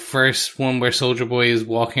the first one where Soldier Boy is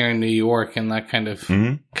walking around New York and that kind of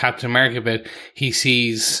Captain America bit, he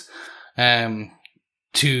sees a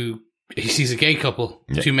gay couple,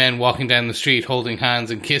 two men walking down the street holding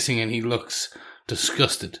hands and kissing, and he looks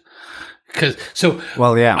disgusted.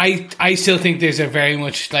 I still think there's a very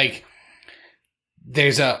much like,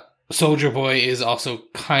 there's a Soldier Boy is also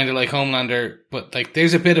kind of like Homelander, but like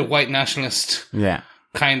there's a bit of white nationalist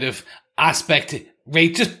kind of aspect,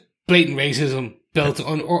 just blatant racism built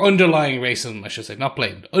on, or underlying racism, I should say, not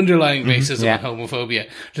blatant, underlying racism and homophobia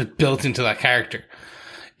just built into that character.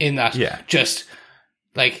 In that, just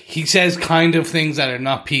like he says kind of things that are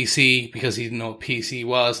not PC because he didn't know what PC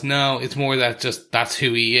was. No, it's more that just that's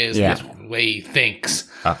who he is, that's the way he thinks.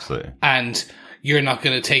 Absolutely. And you're not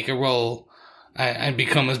going to take a role and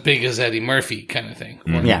become as big as Eddie Murphy kind of thing.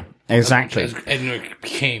 Yeah, exactly. As Eddie Murphy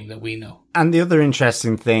became, that we know. And the other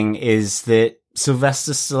interesting thing is that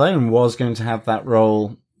Sylvester Stallone was going to have that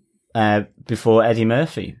role before Eddie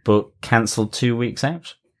Murphy, but cancelled 2 weeks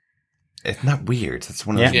out. Isn't that weird? It's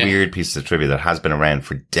one of those weird pieces of trivia that has been around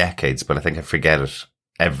for decades, but I think I forget it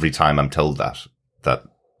every time I'm told that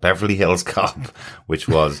Beverly Hills Cop, which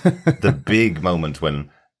was the big moment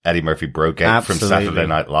when Eddie Murphy broke out from Saturday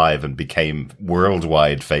Night Live and became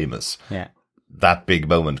worldwide famous. Yeah. That big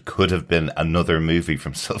moment could have been another movie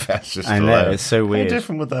from Sylvester Stallone. I know, it's so weird. How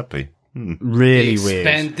different would that be? Really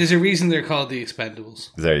weird. There's a reason they're called the Expendables.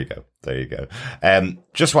 There you go.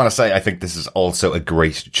 Just want to say, I think this is also a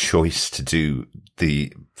great choice to do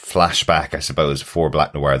the flashback, I suppose, for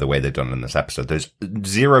Black Noir the way they've done it in this episode. There's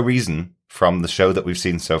zero reason from the show that we've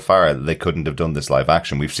seen so far they couldn't have done this live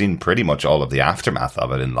action. We've seen pretty much all of the aftermath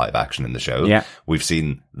of it in live action in the show. Yeah. We've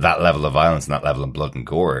seen that level of violence and that level of blood and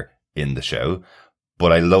gore in the show.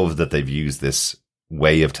 But I love that they've used this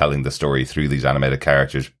way of telling the story through these animated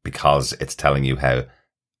characters because it's telling you how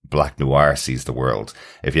Black Noir sees the world.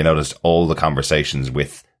 If you noticed, all the conversations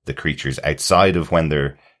with the creatures outside of when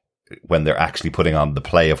they're actually putting on the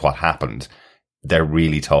play of what happened, they're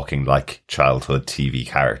really talking like childhood TV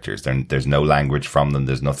characters. There's no language from them.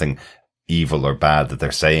 There's nothing evil or bad that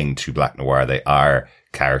they're saying to Black Noir. They are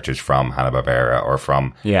characters from Hanna-Barbera or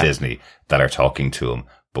from Disney that are talking to him.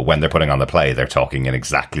 But when they're putting on the play, they're talking in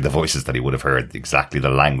exactly the voices that he would have heard, exactly the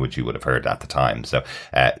language he would have heard at the time. So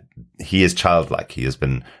he is childlike. He has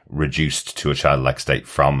been reduced to a childlike state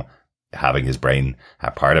from having his brain,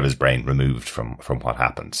 part of his brain removed from what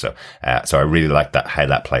happened. So I really like that, how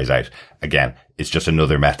that plays out. Again, it's just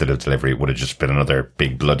another method of delivery. It would have just been another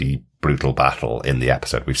big, bloody, brutal battle in the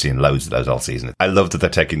episode. We've seen loads of those all season. I love that they're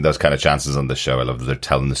taking those kind of chances on the show. I love that they're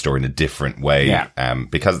telling the story in a different way.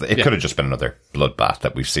 Because it could have just been another bloodbath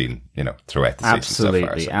that we've seen, throughout the season so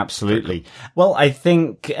far. So, absolutely. Well, I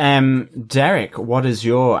think, Derek, what is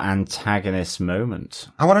your antagonist moment?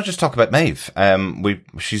 I want to just talk about Maeve.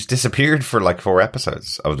 She's disappeared for like 4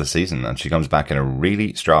 episodes of the season, and she comes back in a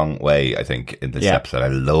really strong way, I think, in this episode. I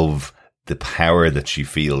love the power that she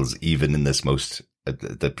feels, even in this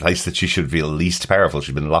the place that she should feel least powerful.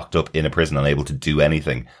 She's been locked up in a prison, unable to do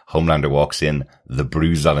anything. Homelander walks in, the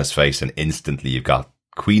bruise on his face, and instantly you've got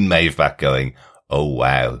Queen Maeve back going, oh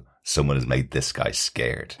wow, someone has made this guy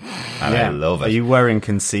scared. And I love it. Are you wearing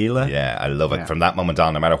concealer? Yeah, I love it. From that moment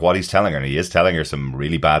on, no matter what he's telling her, and he is telling her some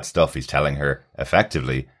really bad stuff, he's telling her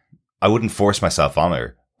effectively, I wouldn't force myself on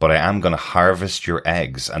her, but I am going to harvest your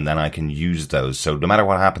eggs and then I can use those. So no matter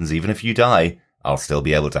what happens, even if you die, I'll still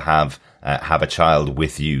be able to have a child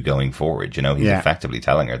with you going forward. He's effectively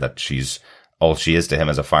telling her that all she is to him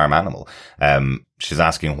as a farm animal. She's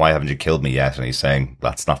asking, why haven't you killed me yet? And he's saying,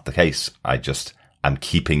 that's not the case. I'm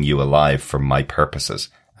keeping you alive for my purposes.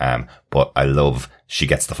 But I love, she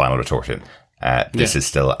gets the final retort in. This is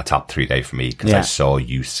still a top 3 day for me because I saw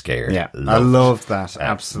you scared. Yeah, I love that.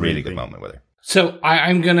 Absolutely. Really good moment with her. So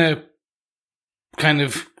I'm going to kind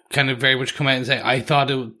of very much come out and say I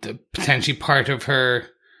thought it potentially part of her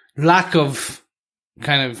lack of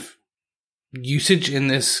kind of usage in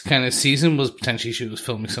this kind of season was potentially she was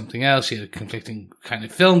filming something else. She had conflicting kind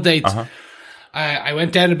of film dates. I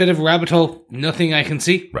went down a bit of a rabbit hole. Nothing I can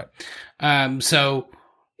see. Right. So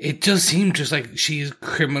it just seemed just like she's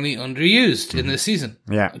criminally underused in this season.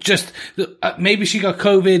 Yeah. Just maybe she got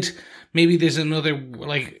COVID. Maybe there's another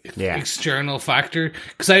external factor.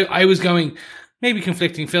 Because I was going, maybe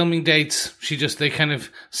conflicting filming dates. They kind of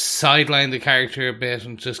sidelined the character a bit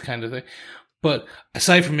and just kind of thing. But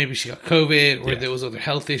aside from maybe she got COVID or there was other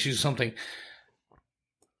health issues or something,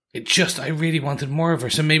 I really wanted more of her.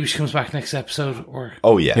 So maybe she comes back next episode or...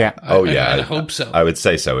 I hope so. I would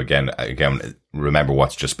say so. Again, remember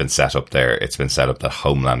what's just been set up there. It's been set up that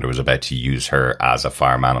Homelander was about to use her as a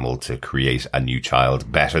farm animal to create a new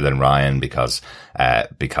child better than Ryan because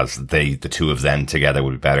the two of them together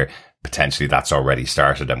would be better. Potentially that's already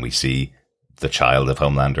started and we see the child of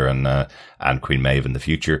Homelander and Queen Maeve in the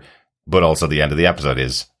future. But also the end of the episode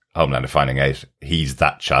is Homelander finding out he's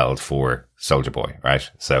that child for Soldier Boy, right?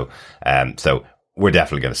 So we're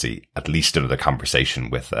definitely going to see at least another conversation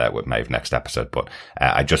with Maeve next episode. But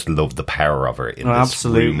I just love the power of her in this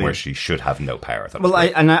room where she should have no power.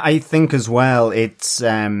 I think as well, it's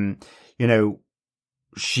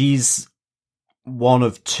she's one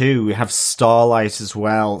of two. We have Starlight as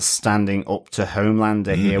well standing up to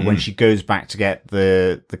Homelander here when she goes back to get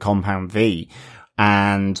the Compound V,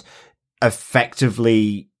 and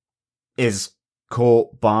effectively is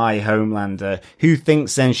caught by Homelander, who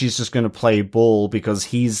thinks then she's just going to play ball because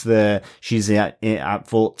she's at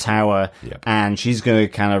Vault Tower, and she's going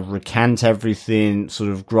to kind of recant everything,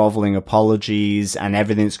 sort of groveling apologies, and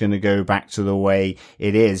everything's going to go back to the way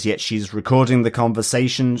it is. Yet she's recording the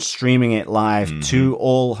conversation, streaming it live to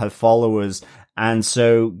all her followers, and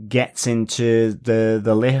so gets into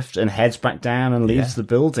the lift and heads back down and leaves the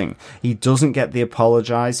building. He doesn't get the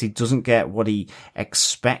apologize. He doesn't get what he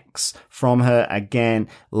expects from her. Again,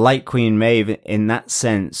 like Queen Maeve, in that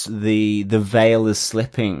sense, the veil is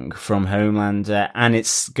slipping from Homelander, and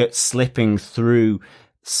it's slipping through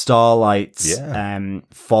Starlight's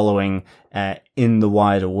following in the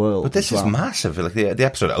wider world. But this is massive. Like the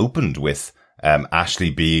episode opened with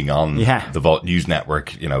Ashley being on the Vault News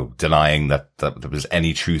Network, denying that there was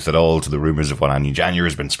any truth at all to the rumors of what Anya January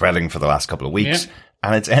has been spreading for the last couple of weeks. Yeah.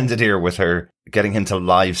 And it's ended here with her getting him to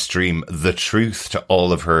live stream the truth to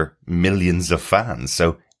all of her millions of fans.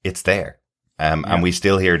 So it's there. And we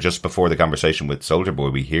still hear, just before the conversation with Soldier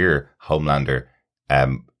Boy, we hear Homelander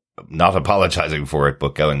not apologizing for it,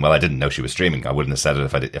 but going, well, I didn't know she was streaming. I wouldn't have said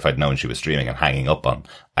it if I'd known she was streaming, and hanging up on,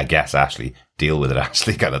 I guess, Ashley. Deal with it,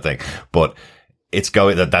 Ashley, kind of thing. But it's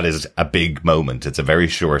going that is a big moment. It's a very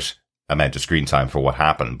short amount of screen time for what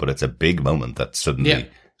happened, but it's a big moment that suddenly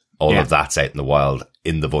all of that's out in the wild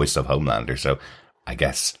in the voice of Homelander. So I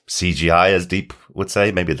guess CGI, as Deep would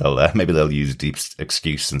say, maybe they'll use Deep's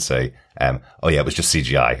excuse and say, "Oh yeah, it was just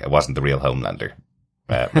CGI. It wasn't the real Homelander."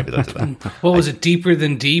 Maybe they'll do that. What was it? Deeper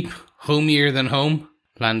than deep, homier than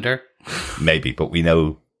Homelander. Maybe, but we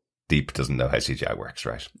know Deep doesn't know how CGI works,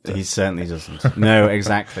 right? So, He certainly doesn't. No,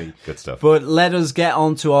 exactly. good stuff. But let us get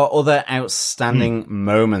on to our other outstanding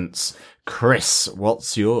moments. Chris,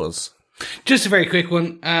 what's yours? Just a very quick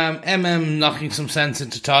one. Knocking some sense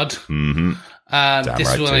into Todd. Mm-hmm. This right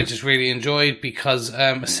is one too. I just really enjoyed because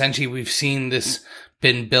essentially we've seen this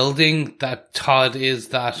been building, that Todd is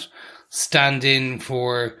that stand-in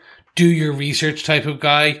for do your research type of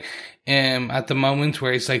guy at the moment,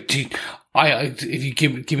 where it's like, gee, if you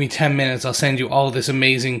give me 10 minutes, I'll send you all this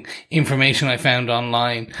amazing information I found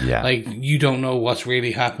online. Yeah. Like, you don't know what's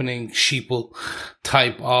really happening, sheeple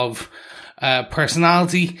type of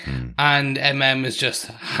personality. And has just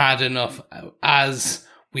had enough, as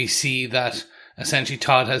we see that essentially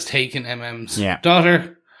Todd has taken MM's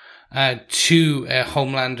daughter to a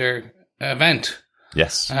Homelander event.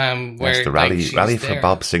 Yes. Where Yes, the like, rally she's for there.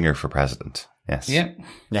 Bob Singer for president. Yes. Yeah.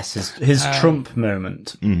 Yes, his Trump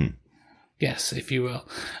moment. Mm-hmm. Yes, if you will.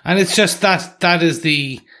 And it's just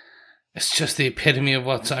it's just the epitome of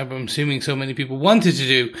what I'm assuming so many people wanted to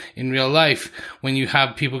do in real life, when you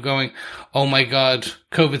have people going, oh my God,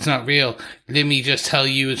 COVID's not real. Let me just tell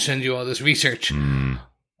you and send you all this research.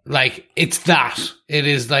 Like, it's that. It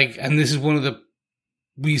is like, and this is one of the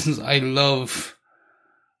reasons I love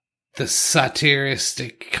the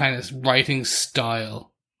satiristic kind of writing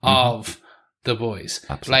style of The Boys.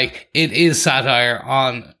 Absolutely. Like, it is satire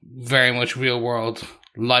on very much real world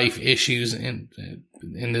life issues, in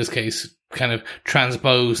this case kind of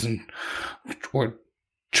transposed or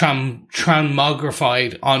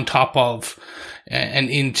tramogrified on top of and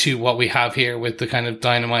into what we have here with the kind of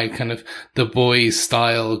Dynamite, kind of The Boys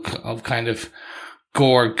style of kind of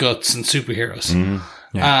gore, guts, and superheroes.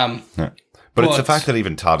 But it's the fact that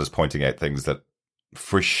even Todd is pointing out things that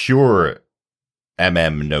for sure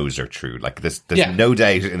knows are true. Like, there's no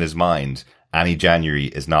doubt in his mind Annie January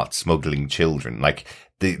is not smuggling children. Like,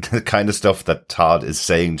 the kind of stuff that Todd is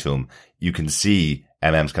saying to him, you can see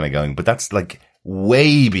MM's kind of going, but that's like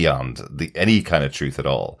way beyond any kind of truth at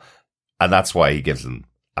all. And that's why he gives him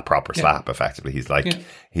a proper slap, effectively. He's like,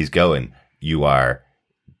 he's going, you are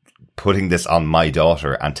putting this on my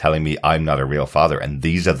daughter and telling me I'm not a real father, and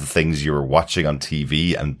these are the things you were watching on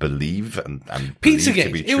TV and believe and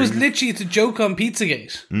Pizzagate. It was literally, it's a joke on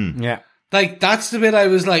Pizzagate. Yeah. Like, that's the bit I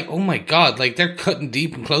was like, oh my God, like, they're cutting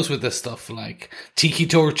deep and close with this stuff. Like, Tiki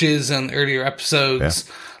Torches and earlier episodes.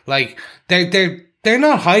 Yeah. Like, they're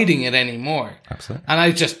not hiding it anymore. Absolutely. And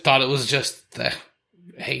I just thought it was just,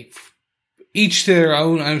 hey, each to their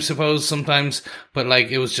own, I suppose, sometimes. But, like,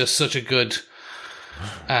 it was just such a good,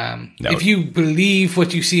 if you believe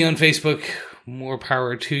what you see on Facebook, more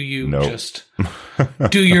power to you. No. Just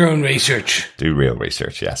do your own research. Do real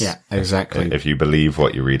research, yes. Yeah, exactly. If you believe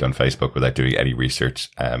what you read on Facebook without doing any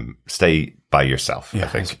research, stay by yourself, I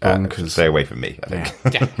think. Stay away from me, I think.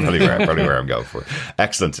 Yeah. probably where I'm going for.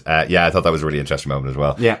 Excellent. I thought that was a really interesting moment as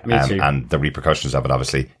well. Yeah, me too. And the repercussions of it,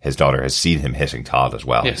 obviously, his daughter has seen him hitting Todd as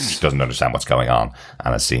well. Yes. She doesn't understand what's going on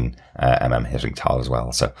and has seen hitting Todd as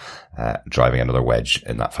well. So, driving another wedge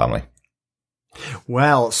in that family.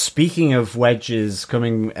 Well, speaking of wedges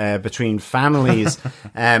coming between families,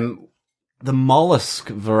 the mollusk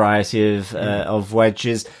variety of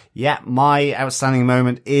wedges. Yeah, my outstanding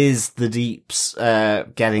moment is the Deeps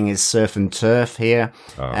getting his surf and turf here.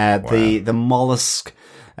 The mollusk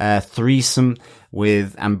threesome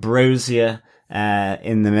with Ambrosia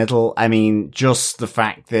in the middle. I mean, just the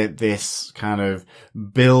fact that this kind of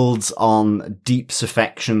builds on Deep's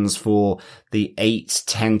affections for the 8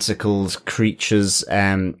 tentacled creatures,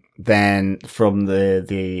 then from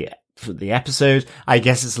the episode, I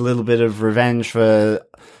guess it's a little bit of revenge for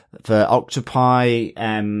Octopi,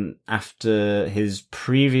 after his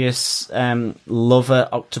previous,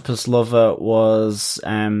 octopus lover was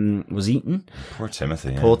eaten. Poor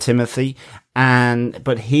Timothy. Poor Timothy.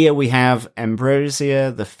 But here we have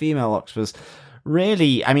Ambrosia, the female octopus,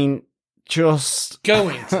 really, I mean, just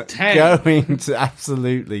going to 10.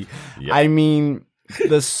 Absolutely. Yep. I mean,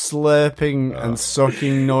 the slurping and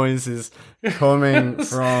sucking noises coming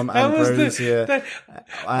from Ambrosia.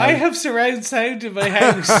 I have surround sound in my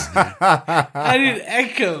house, and it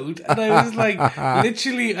echoed, and I was like,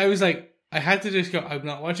 literally, I was like, I had to just go, I'm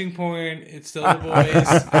not watching porn. It's still The Boys.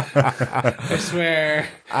 I swear.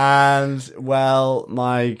 And, well,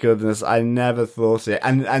 my goodness, I never thought it.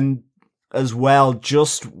 And as well,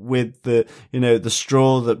 just with the, the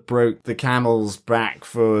straw that broke the camel's back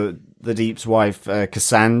for the Deep's wife,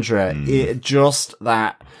 Cassandra, it just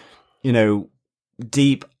that,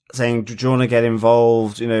 Deep saying, do you want to get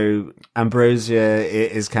involved? Ambrosia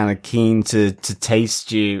is kind of keen to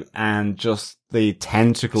taste you, and just the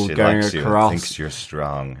tentacle She going likes across. You, thinks you're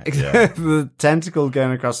strong. Yeah. The tentacle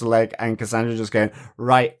going across the leg, and Cassandra just going,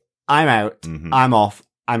 right, I'm out, I'm off,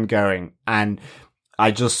 I'm going. And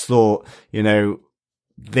I just thought,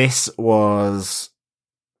 this was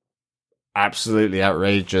absolutely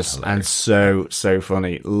outrageous and so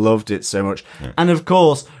funny. Loved it so much. Yeah. And of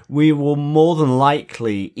course, we will more than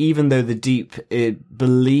likely, even though the Deep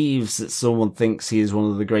believes that someone thinks he is one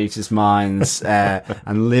of the greatest minds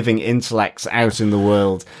and living intellects out in the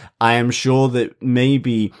world, I am sure that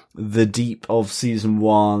maybe the Deep of season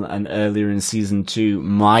 1 and earlier in season 2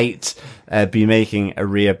 might be making a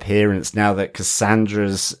reappearance now that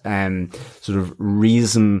Cassandra's sort of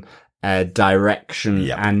reason,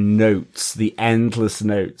 direction and notes, the endless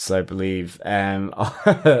notes, I believe,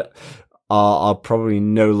 are probably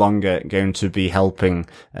no longer going to be helping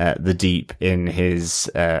the Deep in his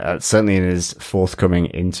certainly in his forthcoming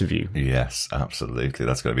interview. Yes, absolutely.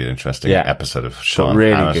 That's going to be an interesting episode of Sean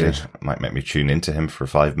really Hannity. good. Might make me tune into him for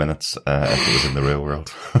 5 minutes if it was in the real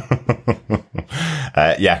world.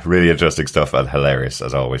 Really interesting stuff and hilarious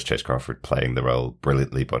as always. Chase Crawford playing the role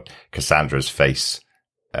brilliantly, but Cassandra's face.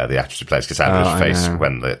 The actress who plays Cassandra's face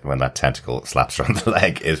when that tentacle slaps her on the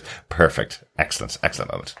leg is perfect. Excellent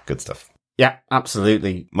moment. Good stuff. Yeah,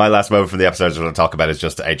 absolutely. My last moment from the episode I want to talk about is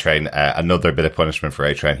just A-Train. Another bit of punishment for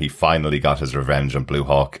A-Train. He finally got his revenge on Blue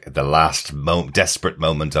Hawk. The last desperate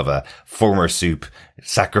moment of a former soup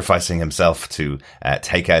sacrificing himself to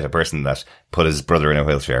take out a person that put his brother in a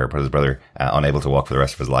wheelchair, put his brother unable to walk for the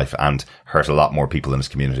rest of his life, and hurt a lot more people in his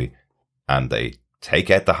community. And they take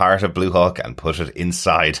out the heart of Blue Hawk and put it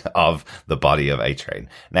inside of the body of A-Train.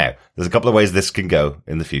 Now, there's a couple of ways this can go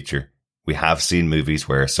in the future. We have seen movies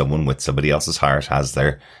where someone with somebody else's heart has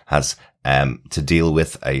to deal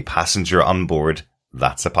with a passenger on board.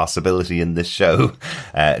 That's a possibility in this show.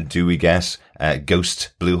 Do we get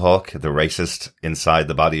Ghost Blue Hawk, the racist, inside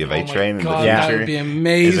the body of A-Train in the future? That would be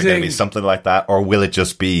amazing. Is it going to be something like that? Or will it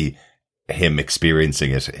just be him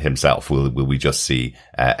experiencing it himself? Will we just see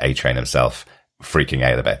A-Train himself freaking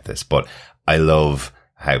out about this? But I love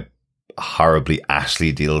how horribly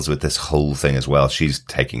Ashley deals with this whole thing as well. She's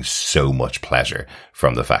taking so much pleasure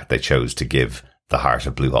from the fact they chose to give the heart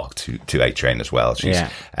of Blue Hawk to A-Train as well. She's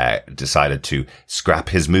decided to scrap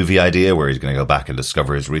his movie idea where he's going to go back and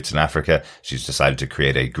discover his roots in Africa. She's decided to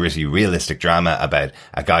create a gritty, realistic drama about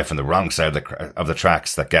a guy from the wrong side of the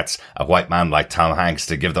tracks that gets a white man like Tom Hanks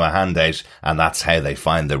to give them a handout, and that's how they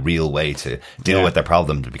find the real way to deal with their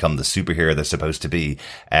problem, to become the superhero they're supposed to be.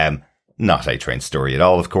 Not A-Train's story at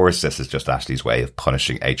all, of course. This is just Ashley's way of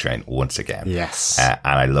punishing A-Train once again. Yes. And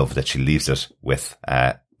I love that she leaves it with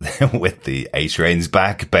with the A-Train's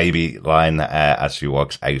back baby line as she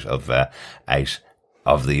walks out of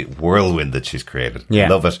the whirlwind that she's created. Yeah.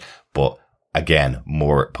 Love it. But again,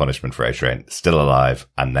 more punishment for A-Train. Still alive,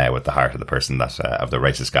 and now with the heart of the person that of the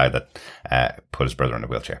racist guy that put his brother in a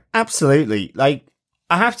wheelchair. Absolutely. Like,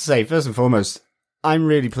 I have to say, first and foremost, I'm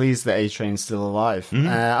really pleased that A-Train's still alive.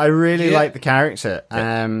 I really like the character.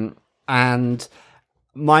 And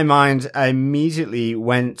my mind immediately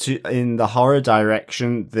went to in the horror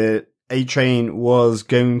direction that A-Train was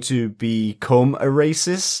going to become a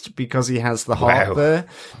racist because he has the heart there.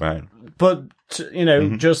 Right. But,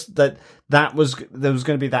 just there was going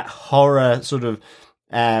to be that horror sort of,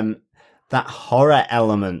 that horror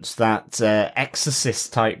element, that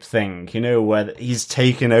Exorcist type thing, where he's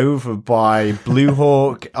taken over by Blue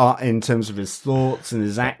Hawk in terms of his thoughts and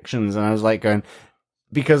his actions. And I was like going,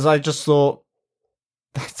 because I just thought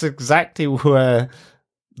that's exactly where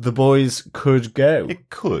the boys could go. It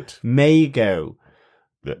could. May go.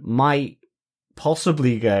 Might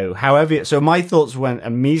possibly go. However, so my thoughts went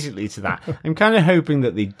immediately to that. I'm kind of hoping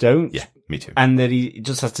that they don't. Yeah, me too. And that he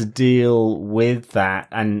just has to deal with that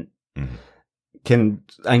and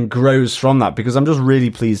grows from that, because I'm just really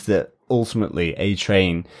pleased that ultimately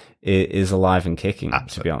A-Train is alive and kicking,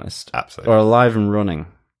 to be honest. Absolutely. Or alive and running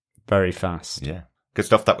very fast. Yeah. Good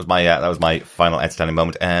stuff. That was my final outstanding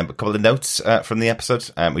moment. A couple of notes from the episode.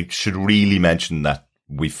 We should really mention that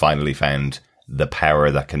we finally found the power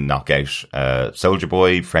that can knock out Soldier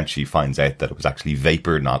Boy. Frenchie finds out that it was actually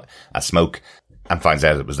vapor, not a smoke, and finds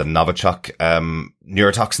out it was the Novichok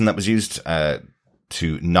neurotoxin that was used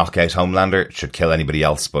to knock out Homelander. It should kill anybody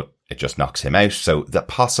else, but it just knocks him out. So the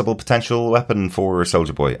possible potential weapon for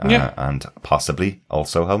Soldier Boy and possibly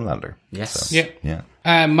also Homelander. Yes. So, yeah.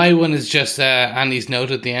 My one is just Annie's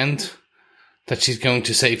note at the end that she's going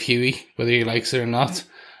to save Huey, whether he likes it or not.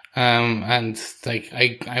 And like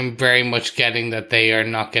I'm very much getting that they are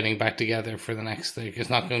not getting back together for the next. Like, it's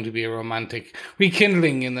not going to be a romantic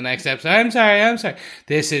rekindling in the next episode. I'm sorry.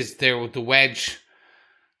 This is the wedge.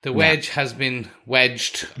 The wedge has been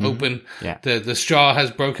wedged open. Yeah. The straw has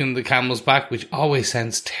broken the camel's back, which always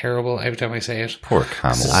sounds terrible every time I say it. Poor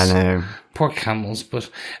camels. I know. Poor camels, but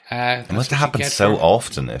it must have happened so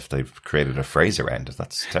often if they've created a phrase around it.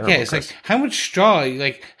 That's terrible. Yeah, it's like, how much straw?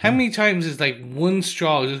 Like, how many times is like one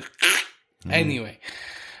straw? Just anyway.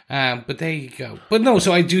 But there you go. But no,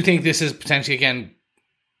 so I do think this is potentially, again,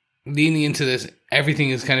 leaning into this. Everything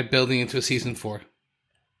is kind of building into a season 4.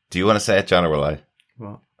 Do you want to say it, John, or will I?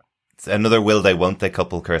 What? It's another will they, won't they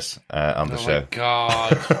couple, Chris, on the show. Oh my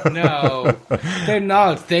God. No. They're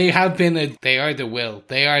not. They have been they are the will.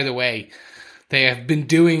 They are the way. They have been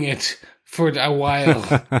doing it for a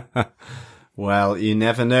while. Well, you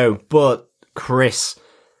never know. But, Chris,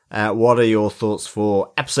 what are your thoughts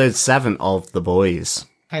for episode 7 of The Boys?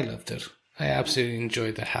 I loved it. I absolutely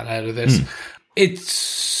enjoyed the hell out of this. It's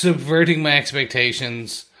subverting my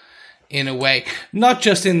expectations in a way. Not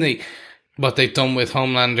just in the what they've done with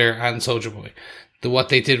Homelander and Soldier Boy. What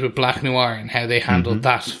they did with Black Noir and how they handled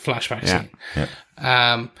that flashback scene.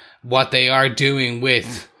 Yeah. What they are doing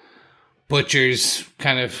with Butcher's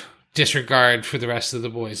kind of disregard for the rest of the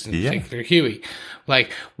boys, in particular Huey.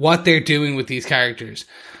 Like, what they're doing with these characters.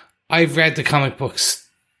 I've read the comic books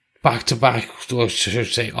back to back, or should I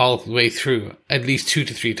say all the way through, at least 2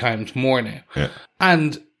 to 3 times more now. Yeah.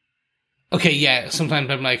 And, okay, yeah, sometimes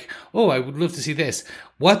I'm like, oh, I would love to see this.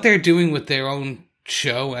 What they're doing with their own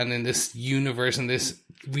show and in this universe and this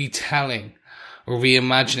retelling or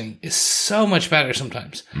reimagining is so much better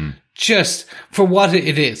sometimes. Just for what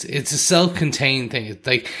it is. It's a self-contained thing. It's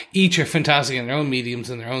like each are fantastic in their own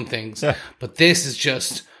mediums and their own things. Yeah. But this is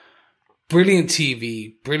just brilliant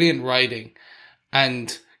TV, brilliant writing.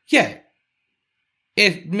 And yeah,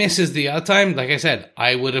 it misses the odd time. Like I said,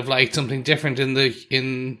 I would have liked something different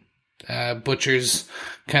in Butcher's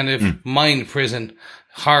kind of mind prison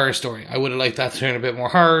horror story. I would have liked that to turn a bit more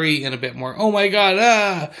horror-y and a bit more, oh my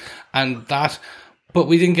God, and that. But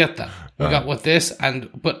we didn't get that. We got with this,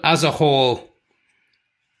 but as a whole,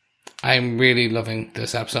 I'm really loving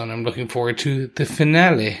this episode. I'm looking forward to the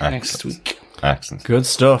finale next week. Excellent. Good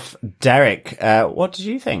stuff. Derek, what did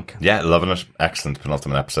you think? Yeah, loving it. Excellent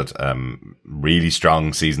penultimate episode. Really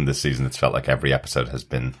strong season this season. It's felt like every episode has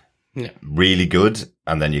been really good.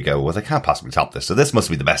 And then you go, well, they can't possibly top this. So this must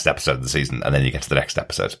be the best episode of the season. And then you get to the next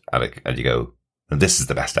episode and you go, this is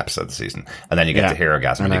the best episode of the season. And then you get to Hero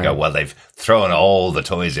Gasm and you go, well, they've thrown all the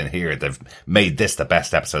toys in here. They've made this the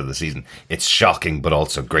best episode of the season. It's shocking, but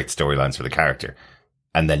also great storylines for the character.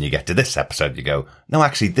 And then you get to this episode, you go, no,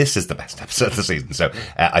 actually, this is the best episode of the season. So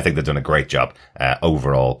I think they've done a great job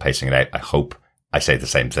overall pacing it out. I hope I say the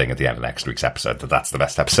same thing at the end of next week's episode, that's the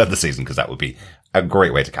best episode of the season, because that would be a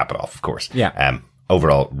great way to cap it off, of course. Yeah.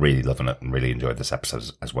 Overall, really loving it and really enjoyed this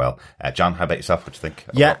episode as well. John, how about yourself? What do you think?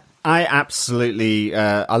 Yeah, I absolutely,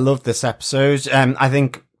 I love this episode. I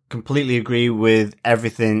think completely agree with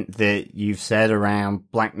everything that you've said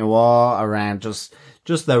around Black Noir, around just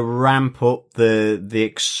the ramp up, the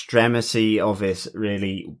extremity of it,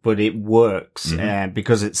 really, but it works,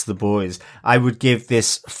 because it's the boys. I would give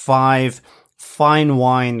this 5 fine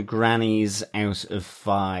wine grannies out of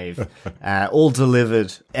 5, all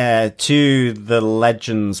delivered to the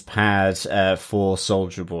Legends pad for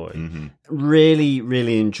Soldier Boy. Really,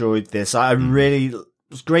 really enjoyed this.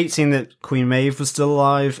 It was great seeing that Queen Maeve was still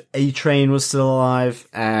alive, A-Train was still alive.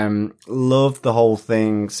 Loved the whole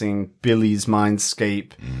thing, seeing Billy's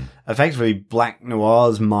mindscape, effectively Black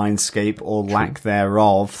Noir's mindscape or lack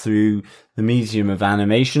thereof through the medium of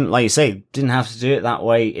animation. Like you say, didn't have to do it that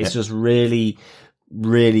way. It's just really,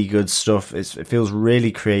 really good stuff. It feels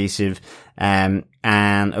really creative. And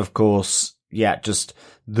of course, just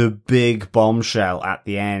the big bombshell at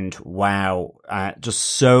the end. Wow. Just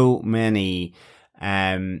so many,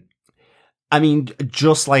 I mean,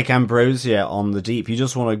 just like Ambrosia on the Deep, you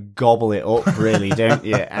just want to gobble it up, really, don't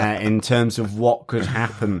you? In terms of what could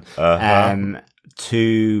happen,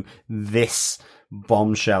 to this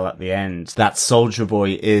bombshell at the end, that Soldier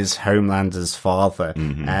Boy is Homelander's father.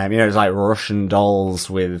 It's like Russian dolls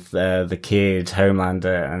with the kid,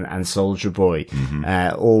 Homelander, and Soldier Boy,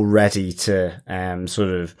 all ready to sort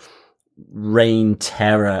of rain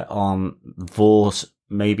terror on Vought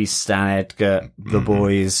maybe Stan Edgar, The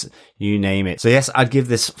Boys, you name it. So yes, I'd give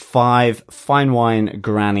this 5 fine wine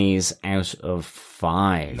grannies out of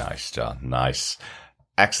 5. Nice, John. Nice.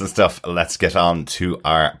 Excellent stuff. Let's get on to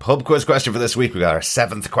our pub quiz question for this week. We got our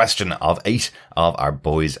 7th question of 8 of our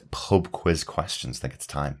boys pub quiz questions. I think it's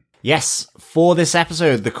time. Yes, for this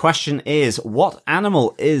episode, the question is, what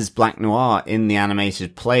animal is Black Noir in the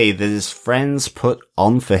animated play that his friends put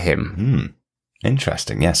on for him?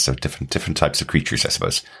 Interesting. Yes. So different types of creatures, I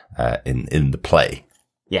suppose, in the play.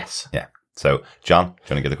 Yes. Yeah. So, John, do you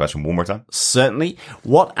want to give the question one more time? Certainly.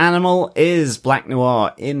 What animal is Black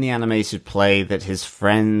Noir in the animated play that his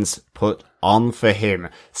friends put on for him?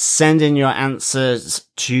 Send in your answers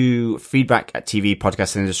to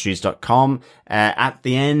feedback@tvpodcastindustries.com at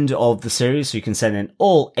the end of the series, so you can send in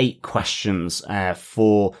all 8 questions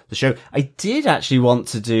for the show. I did actually want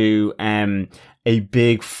to do a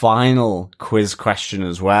big final quiz question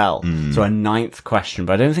as well, so a 9th question,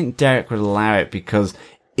 but I don't think Derek would allow it because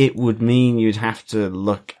it would mean you'd have to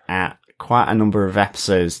look at quite a number of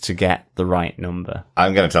episodes to get the right number.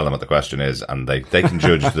 I'm going to tell them what the question is, and they can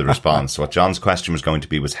judge the response. What John's question was going to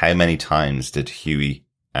be was, how many times did Huey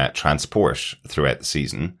transport throughout the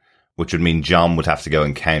season? Which would mean John would have to go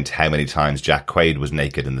and count how many times Jack Quaid was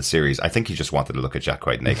naked in the series. I think he just wanted to look at Jack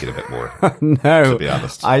Quaid naked a bit more. No, to be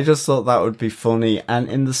honest. I just thought that would be funny and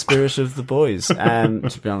in the spirit of the boys,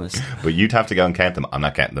 to be honest. But you'd have to go and count them. I'm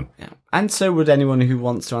not counting them. Yeah. And so would anyone who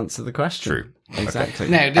wants to answer the question. True. Exactly.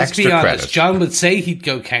 Now, let's Extra be honest. credit. John would say he'd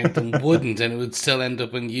go count them, wouldn't, and it would still end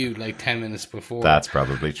up on you like 10 minutes before. That's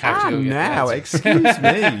probably true. Have to go get Now, the excuse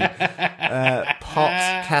me.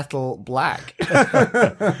 Pot, kettle, black.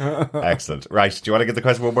 Excellent. Right. Do you want to get the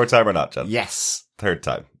question one more time or not, John? Yes. 3rd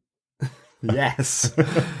time. Yes.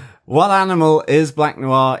 What animal is Black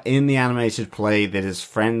Noir in the animated play that his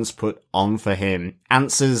friends put on for him?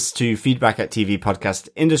 Answers to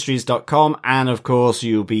feedback@tvpodcastindustries.com. And of course,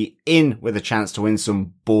 you'll be in with a chance to win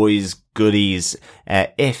some boys goodies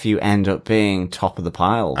if you end up being top of the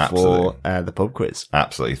pile for the pub quiz.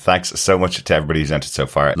 Absolutely. Thanks so much to everybody who's entered so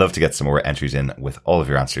far. I'd love to get some more entries in with all of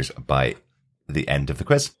your answers by the end of the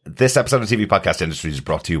quiz. This episode of TV Podcast Industries is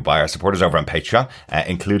brought to you by our supporters over on Patreon,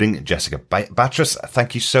 including Jessica Batras.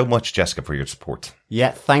 Thank you so much, Jessica, for your support.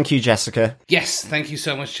 Yeah, thank you, Jessica. Yes, thank you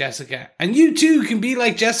so much, Jessica. And you too can be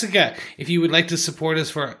like Jessica. If you would like to support us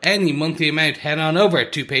for any monthly amount, head on over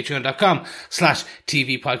to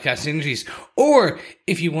patreon.com/TV Podcast Industries. Or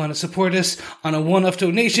if you want to support us on a one-off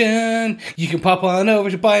donation, you can pop on over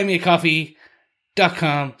to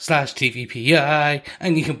buymeacoffee.com/TVPI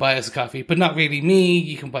and you can buy us a coffee, but not really me.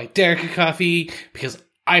 You can buy Derek a coffee because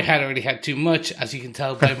I had already had too much, as you can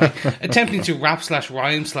tell by my attempting to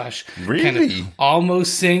rap/rhyme/ Really? kind of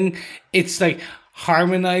almost sing. It's like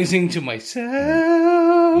harmonizing to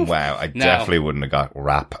myself. Wow, I definitely wouldn't have got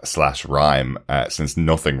rap/rhyme since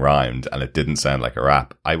nothing rhymed and it didn't sound like a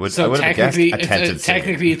rap. I would have guessed attempted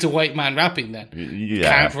technically it's a white man rapping then. Yeah.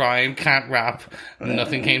 Can't rhyme, can't rap,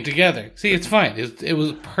 nothing came together. See, it's fine. It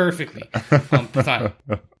was perfectly on time.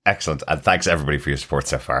 Excellent, and thanks everybody for your support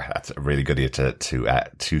so far. That's a really good idea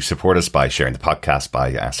to support us by sharing the podcast,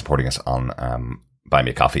 by supporting us on Buy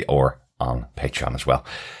Me a Coffee or on Patreon as well.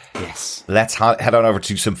 Yes. Let's head on over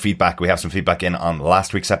to some feedback. We have some feedback in on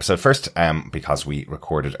last week's episode first, because we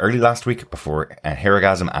recorded early last week before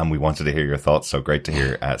Herogasm, and we wanted to hear your thoughts. So great to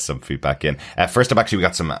hear some feedback in. First up, actually, we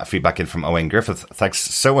got some feedback in from Owen Griffith. Thanks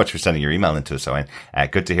so much for sending your email into us, Owen.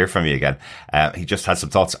 Good to hear from you again. He just had some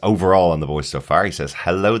thoughts overall on the boys so far. He says,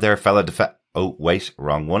 "Hello there, fellow Oh, wait,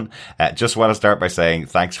 wrong one. Just want to start by saying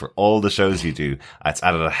thanks for all the shows you do. It's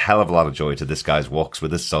added a hell of a lot of joy to this guy's walks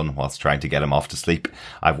with his son whilst trying to get him off to sleep.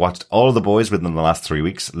 I've watched all of the boys within the last 3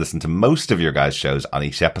 weeks, listened to most of your guys' shows on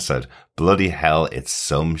each episode. Bloody hell, it's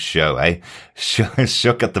some show, eh?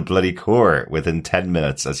 Shook at the bloody core within 10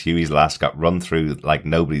 minutes as Huey's last got run through like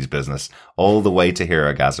nobody's business, all the way to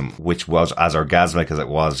Herogasm, which was as orgasmic as it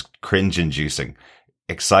was cringe-inducing.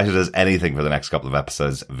 Excited as anything for the next couple of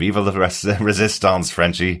episodes. Viva la resistance,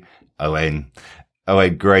 Frenchie. Owen,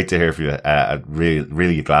 great to hear from you.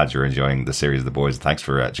 Really glad you're enjoying the series of The Boys. Thanks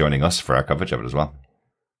for joining us for our coverage of it as well.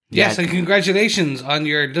 Yes, and congratulations on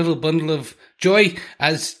your little bundle of joy,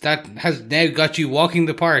 as that has now got you walking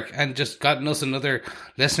the park and just gotten us another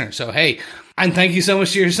listener. So, hey, and thank you so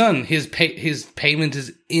much to your son. His payment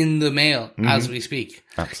is in the mail as we speak.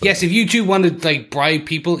 Absolutely. Yes, if you two want to like bribe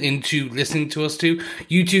people into listening to us too,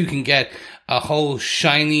 you two can get a whole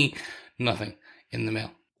shiny nothing in the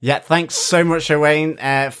mail. Yeah, thanks so much, Owain,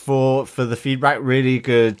 for the feedback. Really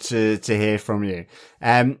good to hear from you.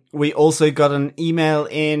 We also got an email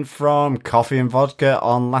in from Coffee and Vodka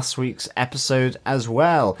on last week's episode as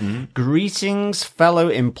well. Greetings, fellow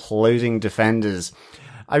imploding defenders.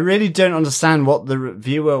 I really don't understand what the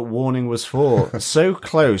reviewer warning was for. So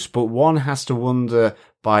close, but one has to wonder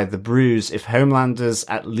by the bruise if Homelander's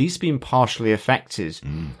at least been partially affected.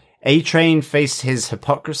 A-Train faced his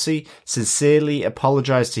hypocrisy, sincerely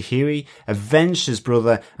apologized to Huey, avenged his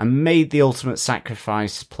brother, and made the ultimate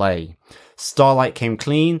sacrifice play. Starlight came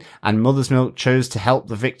clean, and Mother's Milk chose to help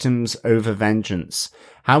the victims over vengeance.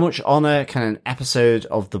 How much honor can an episode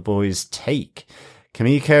of The Boys take?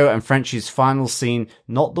 Kimiko and Frenchie's final scene,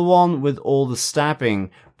 not the one with all the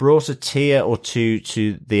stabbing, brought a tear or two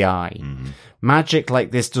to the eye. Magic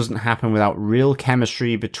like this doesn't happen without real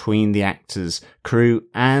chemistry between the actors, crew,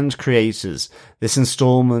 and creators. This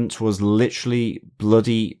installment was literally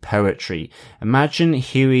bloody poetry. Imagine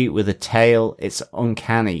Huey with a tail. It's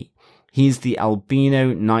uncanny. He's the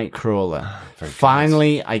albino Nightcrawler.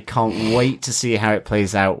 Finally, I can't wait to see how it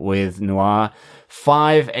plays out with Noir.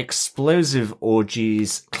 5 explosive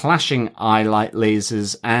orgies, clashing eyelight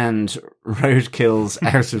lasers, and roadkills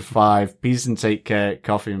out of 5. Peace and take care,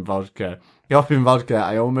 Coffee and Vodka. Coffee and Vodka,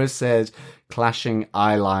 I almost said clashing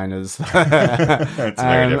eyeliners. It's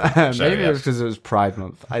very different. Maybe it was because it was Pride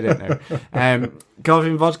Month. I don't know. Coffee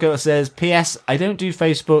and Vodka says, P.S. I don't do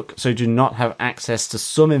Facebook, so do not have access to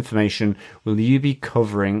some information. Will you be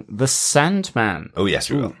covering The Sandman? Oh,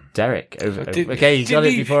 yes, we will. Derek, okay, you got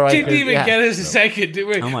it before I didn't even get us a second.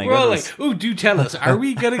 We're all like, "Oh, do tell us. Are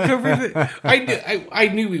we going to cover it?" I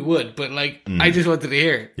knew we would, but I just wanted to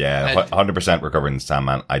hear. Yeah, 100% we're covering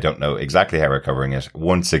Sandman. I don't know exactly how we're covering it.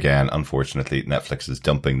 Once again, unfortunately, Netflix is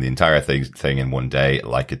dumping the entire thing in one day,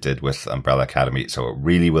 like it did with Umbrella Academy. So it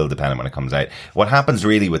really will depend on when it comes out. What happens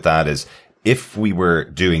really with that is, if we were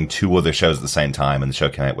doing 2 other shows at the same time and the show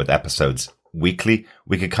came out with episodes weekly,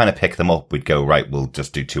 we could kind of pick them up. We'd go, right, we'll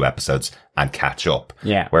just do 2 episodes and catch up.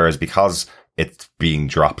 Yeah. Whereas because it's being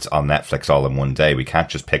dropped on Netflix all in one day, we can't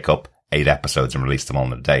just pick up 8 episodes and release them all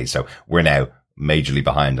in a day. So we're now majorly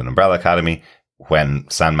behind on Umbrella Academy. When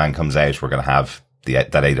Sandman comes out, we're going to have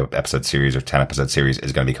that 8 episode series or 10 episode series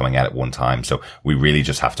is going to be coming out at one time. So we really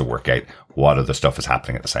just have to work out what other stuff is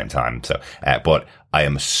happening at the same time. So, but I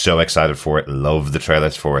am so excited for it. Love the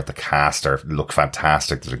trailers for it. The cast look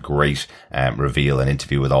fantastic. There's a great reveal and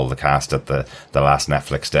interview with all the cast at the last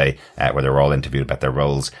Netflix day where they were all interviewed about their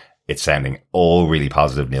roles. It's sounding all really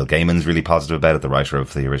positive. Neil Gaiman's really positive about it. The writer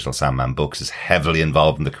of the original Sandman books is heavily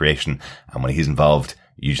involved in the creation. And when he's involved,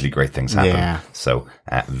 usually great things happen. Yeah. So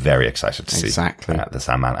very excited to see the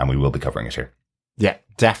Sandman, and we will be covering it here. Yeah,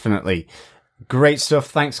 definitely. Great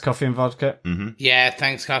stuff. Thanks, Coffee and Vodka. Yeah,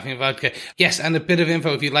 thanks, Coffee and Vodka. Yes, and a bit of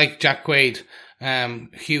info if you like Jack Quaid,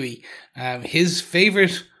 Huey. His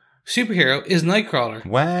favourite superhero is Nightcrawler.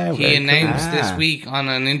 Wow. He announced this week on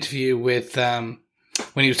an interview with, when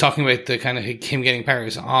he was talking about the kind of him getting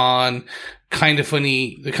powers on the kind of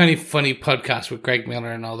funny podcast with Greg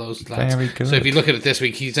Miller and all those lads. Very good. So if you look at it this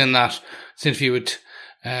week, he's in that interview with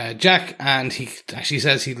Jack, and he actually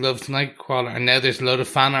says he loved Nightcrawler, and now there's a load of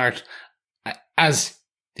fan art as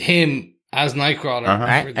him as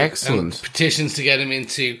Nightcrawler. Excellent. Petitions to get him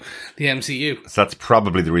into the MCU. So that's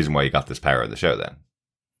probably the reason why you got this power of the show then.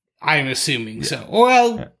 I'm assuming so.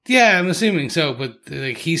 Well, yeah, I'm assuming so, but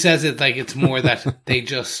he says it like it's more that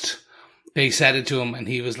they said it to him and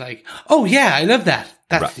he was like, "Oh yeah, I love that.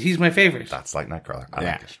 He's my favorite." That's like Nightcrawler. I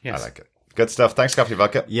like it. Yes. I like it. Good stuff. Thanks, Coffee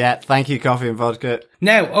Vodka. Yeah, thank you, Coffee and Vodka.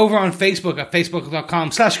 Now, over on Facebook at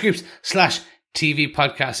facebook.com/groups/TV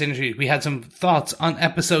podcast industry, we had some thoughts on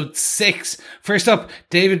episode 6. First up,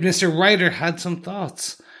 David Mr. Ryder had some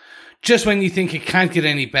thoughts. Just when you think it can't get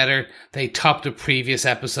any better, they topped the previous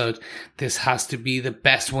episode. This has to be the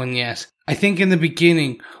best one yet. I think in the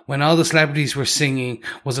beginning, when all the celebrities were singing,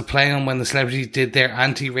 was a play on when the celebrities did their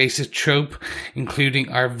anti-racist trope, including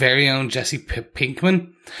our very own Jesse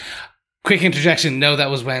Pinkman. Quick interjection, no, that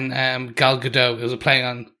was when Gal Gadot, it was a play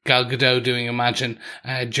on Gal Gadot doing Imagine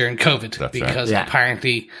during COVID. That's because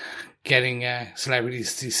apparently getting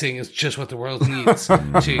celebrities to sing is just what the world needs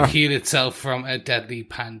to heal itself from a deadly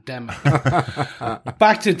pandemic.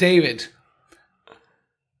 Back to David.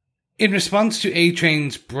 In response to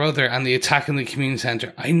A-Train's brother and the attack on the community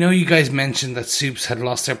centre, I know you guys mentioned that Supes had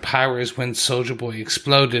lost their powers when Soldier Boy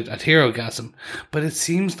exploded at Herogasm, but it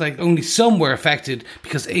seems like only some were affected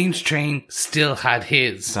because A-Train still had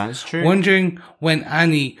his. That's true. Wondering when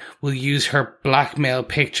Annie will use her blackmail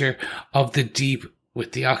picture of the Deep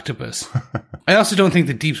with the octopus. I also don't think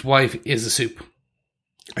the Deep's wife is a Supe.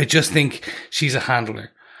 I just think she's a handler.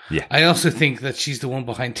 Yeah. I also think that she's the one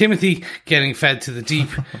behind Timothy getting fed to the deep.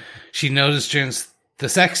 She noticed during the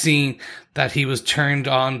sex scene that he was turned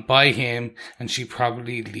on by him, and she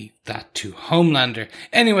probably leaked that to Homelander.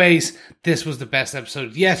 Anyways, this was the best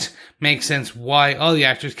episode yet. Makes sense why all the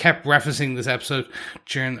actors kept referencing this episode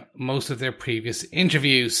during most of their previous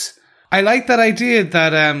interviews. I like that idea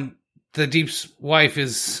that the Deep's wife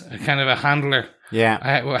is a kind of a handler. Yeah.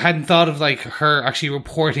 I hadn't thought of like her actually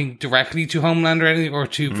reporting directly to Homelander or anything, or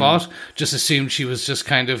to Vought. Just assumed she was just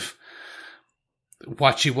kind of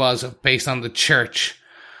what she was based on the church,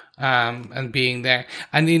 and being there.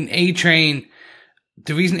 And in A-Train,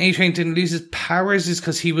 the reason A-Train didn't lose his powers is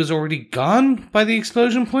because he was already gone by the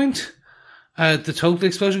explosion point. The total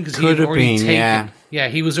explosion, because he had already taken. Yeah,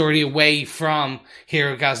 he was already away from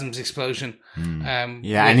Herogasm's explosion. And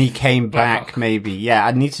he came back maybe. Yeah,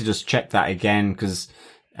 I need to just check that again because,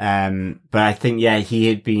 but I think,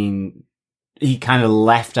 he kind of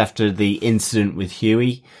left after the incident with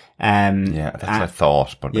Huey. That's what I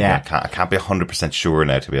thought, but I can't be 100% sure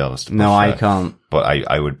now, to be honest. No, I can't. But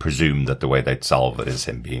I would presume that the way they'd solve it is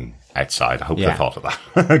him being outside. I hope they thought of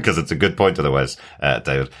that, because it's a good point otherwise,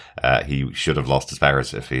 David. He should have lost his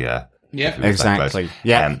powers if he... Yeah, exactly.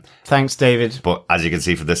 Yeah. Thanks, David. But as you can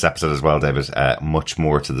see from this episode as well, David, much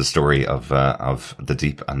more to the story of the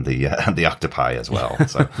Deep and the octopi as well.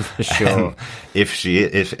 So, sure. If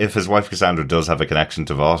his wife Cassandra does have a connection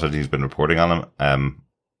to Vought and he's been reporting on him,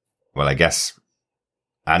 well, I guess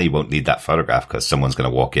Annie won't need that photograph because someone's going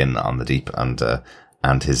to walk in on the Deep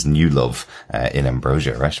and his new love in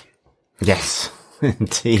Ambrosia, right? Yes.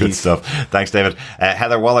 Indeed. Good stuff. Thanks, David.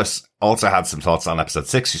 Heather Wallace also had some thoughts on episode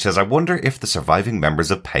 6. She says, I wonder if the surviving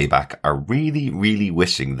members of Payback are really, really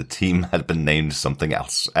wishing the team had been named something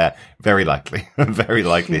else. Very likely. Very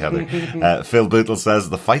likely, Heather. Phil Bootle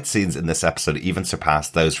says, the fight scenes in this episode even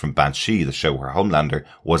surpassed those from Banshee, the show where Homelander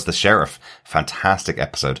was the sheriff. Fantastic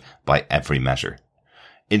episode by every measure.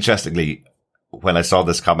 Interestingly, when I saw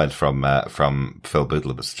this comment from Phil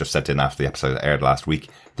Bootle, it was just sent in after the episode aired last week.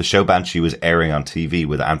 The show Banshee was airing on TV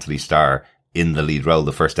with Anthony Starr in the lead role.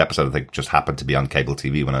 The first episode, I think, just happened to be on cable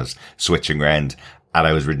TV when I was switching around, and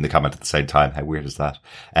I was reading the comment at the same time. How weird is that?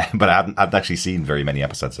 But I hadn't actually seen very many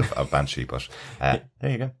episodes of Banshee, but there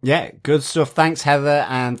you go. Yeah, good stuff. Thanks, Heather,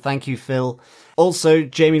 and thank you, Phil. Also,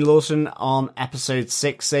 Jamie Lawson on episode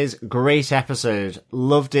 6 says, great episode.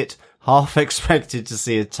 Loved it. Half expected to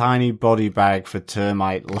see a tiny body bag for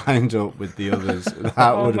Termite lined up with the others.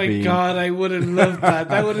 That would have been... Oh my god, I would have loved that.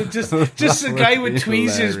 That would have just a guy with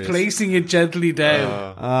tweezers hilarious. Placing it gently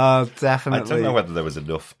down. Oh, definitely. I don't know whether there was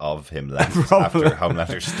enough of him left after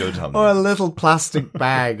Homelander stood on or a them. little plastic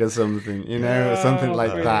bag or something, or something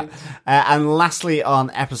like that. And lastly, on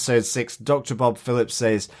episode 6, Dr. Bob Phillips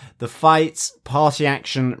says, the fights, party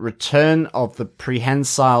action, return of the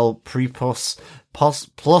prehensile prepus,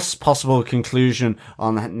 plus possible conclusion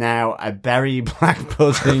on now a berry black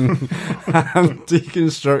pudding and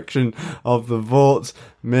deconstruction of the Vought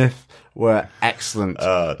myth were excellent.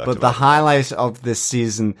 But the highlight of this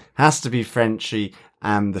season has to be Frenchie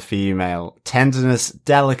and the female. Tenderness,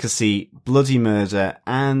 delicacy, bloody murder,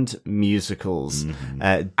 and musicals.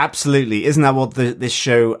 Absolutely. Isn't that what this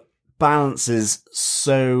show balances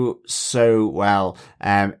so well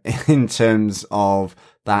in terms of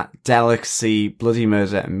that delicacy, bloody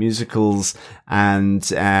murder, and musicals, and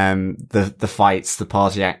the fights, the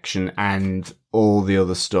party action, and all the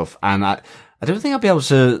other stuff. And I don't think I'll be able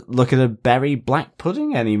to look at a berry black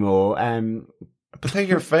pudding anymore. But they're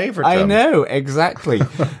your favourite. I know, exactly.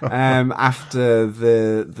 After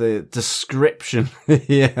the description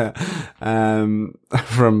here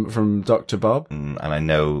from Dr. Bob. And I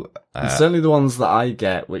know... And certainly the ones that I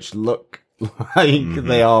get, which look like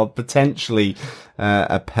they are potentially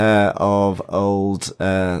a pair of old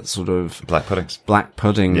sort of black puddings. Black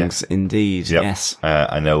puddings, indeed. Yep. Yes.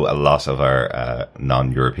 I know a lot of our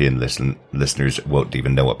non-European listeners won't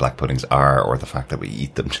even know what black puddings are or the fact that we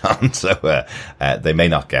eat them, John. So they may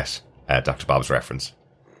not get Dr. Bob's reference.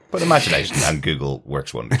 But imagination and Google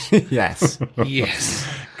works wonders. Yes. Yes.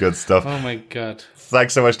 Good stuff. Oh my god.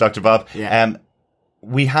 Thanks so much, Dr. Bob. Yeah.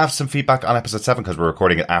 We have some feedback on episode 7 because we're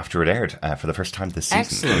recording it after it aired for the first time this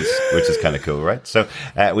season, which is kind of cool, right? So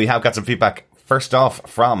we have got some feedback. First off,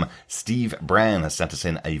 from Steve Brown has sent us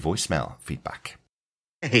in a voicemail feedback.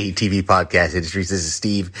 Hey, TV podcast industries. This is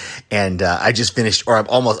Steve, and I just finished, or I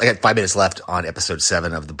got 5 minutes left on episode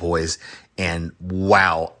 7 of The Boys, and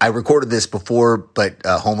wow, I recorded this before, but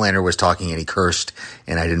Homelander was talking and he cursed,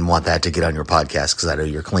 and I didn't want that to get on your podcast because I know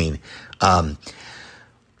you're clean.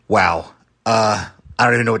 Wow. I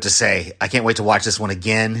don't even know what to say. I can't wait to watch this one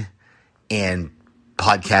again and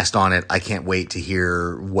podcast on it. I can't wait to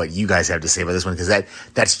hear what you guys have to say about this one, because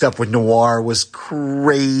that stuff with Noir was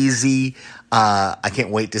crazy. I can't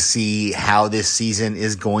wait to see how this season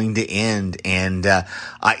is going to end. And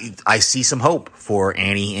I see some hope for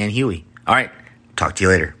Annie and Huey. All right. Talk to you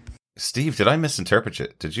later. Steve, did I misinterpret you?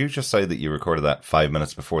 Did you just say that you recorded that 5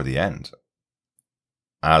 minutes before the end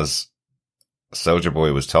as Soldier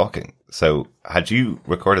Boy was talking? So had you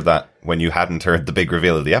recorded that when you hadn't heard the big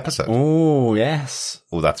reveal of the episode? Oh, yes.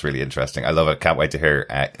 Oh, that's really interesting. I love it. Can't wait to hear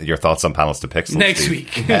your thoughts on Panels to Pixels Next Steve.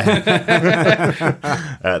 week.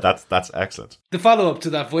 That's excellent. The follow-up to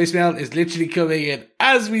that voicemail is literally coming in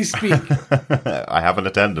as we speak. I have an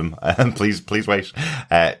addendum. Please wait.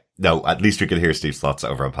 No, at least we could hear Steve's thoughts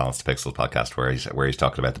over on Panels to Pixels podcast, where he's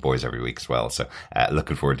talking about the boys every week as well. So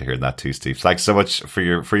looking forward to hearing that too, Steve. Thanks so much for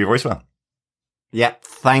your voicemail. Yeah,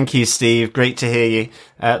 thank you, Steve. Great to hear you.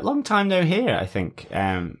 Long time no hear, I think,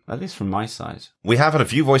 at least from my side. We have had a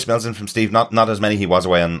few voicemails in from Steve, not as many. He was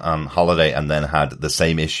away on holiday and then had the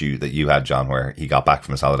same issue that you had, John, where he got back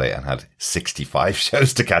from his holiday and had 65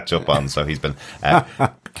 shows to catch up on. So he's been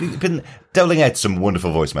doling out some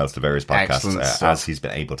wonderful voicemails to various podcasts as he's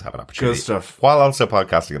been able to have an opportunity. Good stuff. While also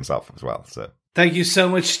podcasting himself as well. So. Thank you so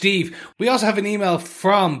much, Steve. We also have an email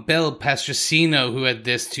from Bill Pestrosino, who had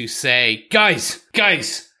this to say, Guys,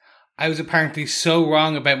 I was apparently so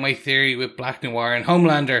wrong about my theory with Black Noir and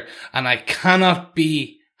Homelander, and I cannot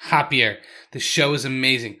be happier. The show is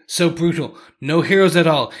amazing. So brutal. No heroes at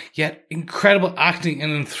all, yet incredible acting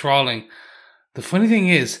and enthralling. The funny thing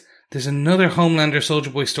is, there's another Homelander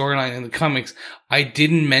Soldier Boy storyline in the comics I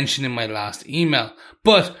didn't mention in my last email,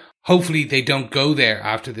 but hopefully they don't go there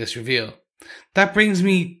after this reveal. That brings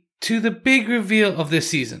me to the big reveal of this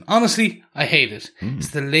season. Honestly, I hate it.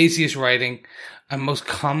 It's the laziest writing and most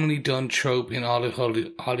commonly done trope in all of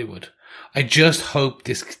Hollywood. I just hope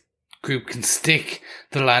this group can stick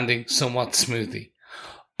the landing somewhat smoothly.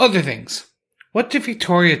 Other things. What did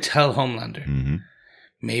Victoria tell Homelander? Mm-hmm.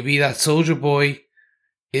 Maybe that Soldier Boy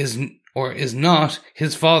is or is not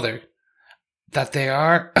his father. That they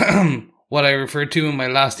are what I referred to in my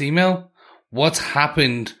last email. What's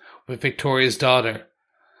happened with Victoria's daughter?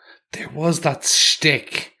 There was that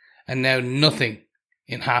shtick, and now nothing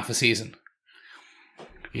in half a season.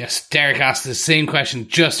 Yes, Derek asked the same question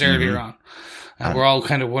just earlier on. And we're all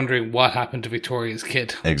kind of wondering what happened to Victoria's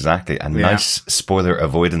kid. Exactly. And nice spoiler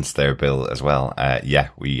avoidance there, Bill, as well.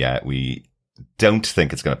 We don't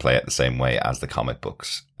think it's going to play out the same way as the comic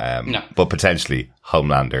books. No. But potentially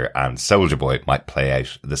Homelander and Soldier Boy might play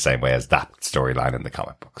out the same way as that storyline in the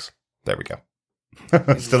comic books. There we go.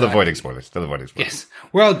 Still avoiding spoilers. Yes.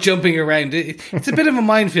 We're all jumping around. It's a bit of a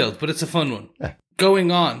minefield, but it's a fun one. Yeah.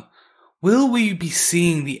 Going on. Will we be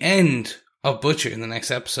seeing the end of Butcher in the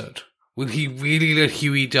next episode? Will he really let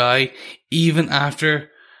Huey die even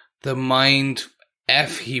after the mind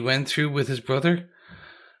F he went through with his brother?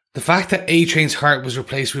 The fact that A-Train's heart was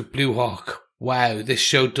replaced with Blue Hawk. Wow, this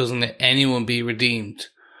show doesn't let anyone be redeemed.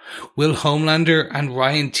 Will Homelander and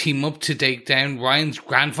Ryan team up to take down Ryan's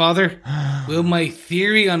grandfather? Will my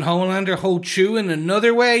theory on Homelander hold true in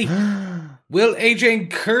another way? Will A-Train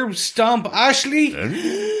curb stomp Ashley?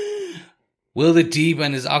 Will the Deep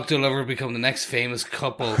and his Octo-Lover become the next famous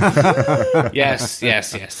couple? Yes.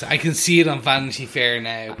 I can see it on Vanity Fair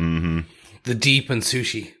now. Mm-hmm. The Deep and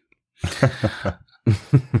sushi.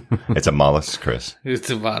 It's a mollusk, Chris. It's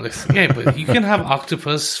a mollusk. Yeah, but you can have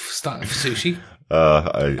octopus sushi.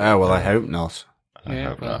 I hope not. I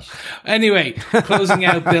hope not. Anyway, closing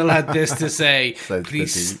out, Bill had this to say.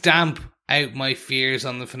 Please stamp out my fears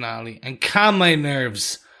on the finale and calm my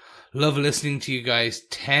nerves. Love listening to you guys.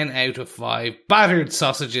 10 out of 5 battered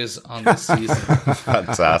sausages on this season.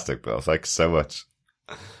 Fantastic, Bill. Thanks so much.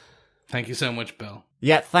 Thank you so much, Bill.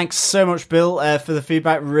 Yeah, thanks so much, Bill, for the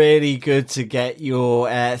feedback. Really good to get your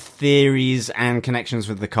theories and connections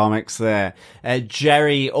with the comics there.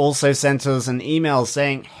 Jerry also sent us an email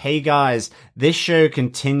saying, "Hey guys, this show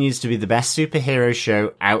continues to be the best superhero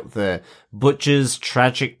show out there. Butcher's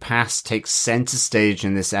tragic past takes center stage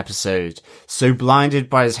in this episode. So blinded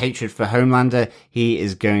by his hatred for Homelander, he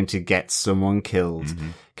is going to get someone killed. Mm-hmm.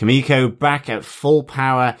 Kimiko back at full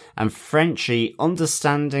power and Frenchie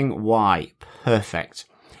understanding why. Perfect.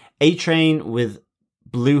 A-Train with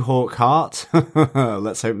Blue Hawk heart.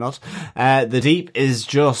 Let's hope not. The Deep is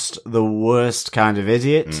just the worst kind of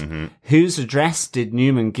idiot. Mm-hmm. Whose address did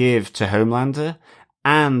Newman give to Homelander?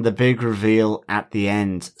 And the big reveal at the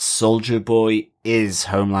end. Soldier Boy is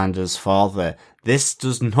Homelander's father. This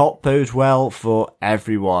does not bode well for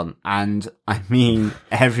everyone. And I mean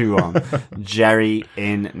everyone. Jerry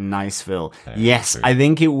in Niceville. Yes, I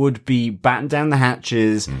think it would be batten down the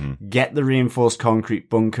hatches, get the reinforced concrete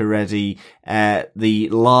bunker ready, the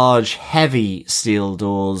large, heavy steel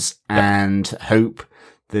doors, and hope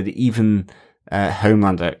that even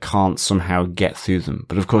Homelander can't somehow get through them.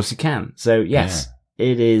 But of course he can. So yes,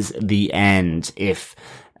 it is the end if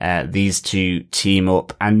these two team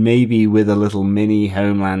up, and maybe with a little mini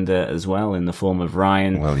Homelander as well in the form of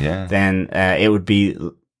Ryan. Well, yeah. Then it would be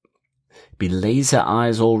laser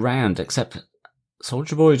eyes all round, except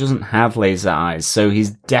Soldier Boy doesn't have laser eyes, so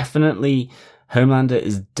Homelander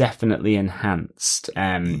is definitely enhanced.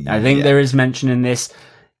 I think there is mention in this,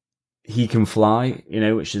 he can fly,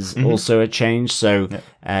 which is also a change. So,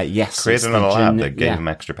 yes. Created in a lab that gave him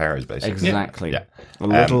extra powers, basically. Exactly. Yeah.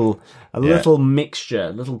 A little mixture, a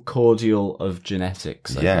little cordial of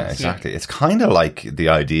genetics. I guess. Exactly. It's kind of like the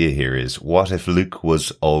idea here is, what if Luke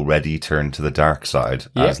was already turned to the dark side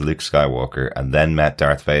as Luke Skywalker and then met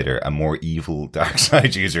Darth Vader, a more evil dark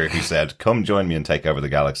side user who said, come join me and take over the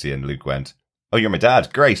galaxy, and Luke went, oh, you're my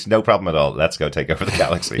dad. Great. No problem at all. Let's go take over the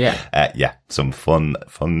galaxy. Some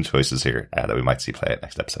fun choices here that we might see play out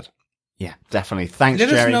next episode. Yeah, definitely. Thanks,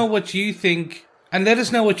 Jerry. Let us know what you think, and let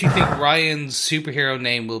us know what you think Ryan's superhero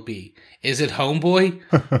name will be. Is it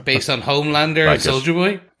Homeboy, based on Homelander and Soldier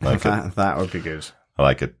Boy? That would be good. I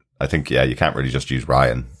like it. I think, you can't really just use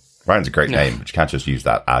Ryan. Ryan's a great name, but you can't just use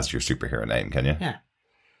that as your superhero name, can you? Yeah.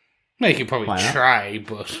 No, you could probably try,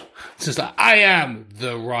 but it's just like, I am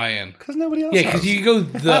the Ryan. Because nobody else because you go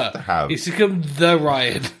the. It's become the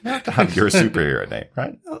Ryan. You have to have your superhero name,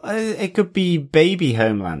 right? It could be Baby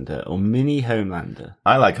Homelander or Mini Homelander.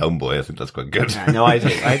 I like Homeboy. I think that's quite good. No, I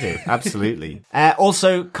do. Absolutely.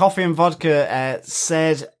 Also, Coffee and Vodka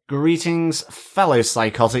said, greetings, fellow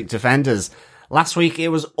psychotic defenders. Last week, it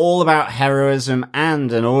was all about heroism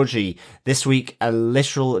and an orgy. This week, a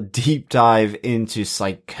literal deep dive into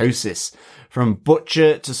psychosis. From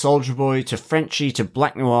Butcher to Soldier Boy to Frenchie to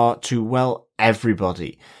Black Noir to, well,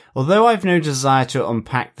 everybody. Although I've no desire to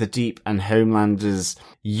unpack the Deep and Homelander's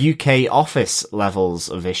UK office levels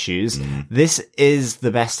of issues, this is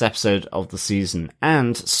the best episode of the season.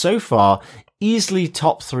 And, so far, easily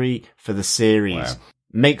top 3 for the series. Wow.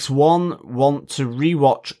 Makes one want to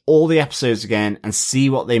rewatch all the episodes again and see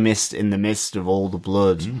what they missed in the midst of all the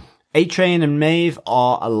blood. A-Train and Maeve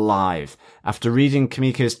are alive. After reading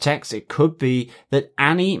Kimiko's text, it could be that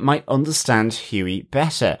Annie might understand Huey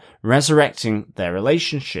better, resurrecting their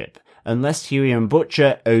relationship, unless Huey and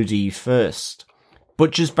Butcher OD first.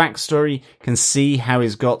 Butcher's backstory can see how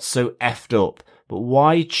he's got so effed up, but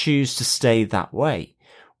why choose to stay that way?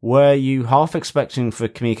 Were you half expecting for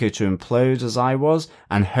Kimiko to implode as I was,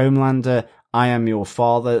 and Homelander, I am your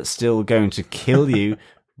father, still going to kill you,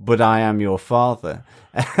 but I am your father?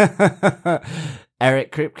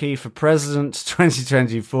 Eric Kripke for President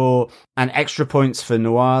 2024, and extra points for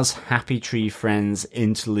Noir's Happy Tree Friends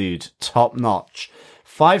interlude. Top notch.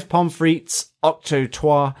 5 pommes frites, Octo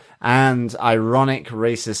Trois, and ironic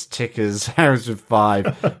racist tickers out of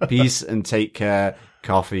 5. Peace and take care.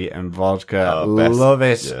 Coffee and Vodka. Love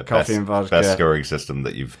it. Yeah, Coffee and Vodka. Best scoring system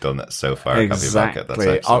that you've done so far. Exactly. Coffee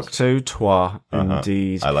and Vodka. Octo Trois,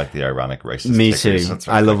 indeed. I like the ironic racist Me stickers. too.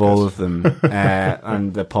 I love all of them.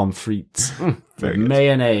 And the pommes frites. With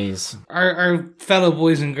mayonnaise. Our fellow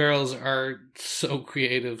boys and girls are so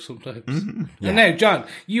creative sometimes. And now, John,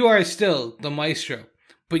 you are still the maestro.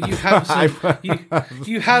 But you have some,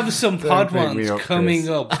 you have some Podwans coming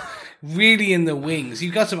up. Really in the wings.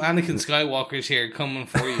 You've got some Anakin Skywalkers here coming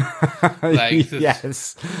for you.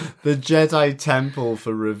 Yes. The Jedi Temple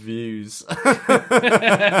for reviews.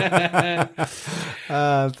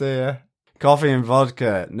 Oh dear. Coffee and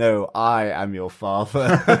Vodka. No, I am your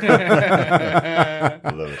father. I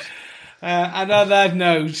love it. And on that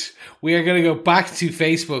note, we are going to go back to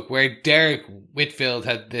Facebook, where Derek Whitfield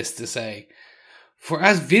had this to say. For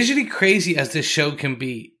as visually crazy as this show can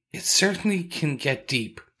be, it certainly can get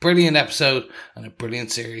deep. Brilliant episode and a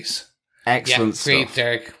brilliant series. Excellent stuff. Agreed,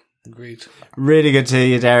 Derek. Agreed. Really good to hear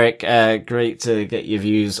you, Derek. Great to get your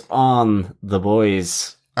views on The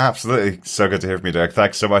Boys. Absolutely. So good to hear from you, Derek.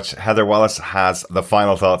 Thanks so much. Heather Wallace has the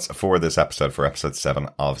final thoughts for this episode, for episode 7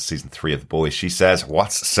 of season 3 of The Boys. She says,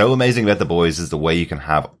 what's so amazing about The Boys is the way you can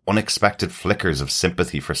have unexpected flickers of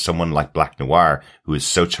sympathy for someone like Black Noir, who is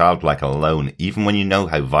so childlike and alone, even when you know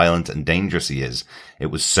how violent and dangerous he is. It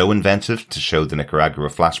was so inventive to show the Nicaragua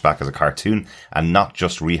flashback as a cartoon and not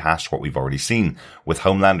just rehash what we've already seen. With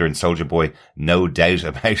Homelander and Soldier Boy no doubt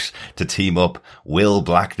about to team up, will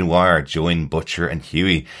Black Noir join Butcher and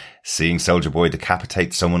Huey? Lee. Seeing Soldier Boy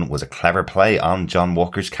decapitate someone was a clever play on John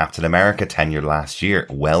Walker's Captain America tenure last year.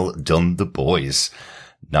 Well done, the boys.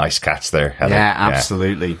 Nice catch there, Heather. Yeah,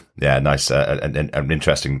 absolutely. Yeah, nice. An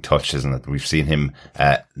interesting touch, isn't it? We've seen him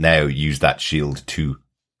now use that shield to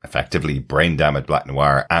effectively brain damage Black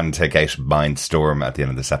Noir and take out Mindstorm at the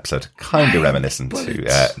end of this episode. Kind of reminiscent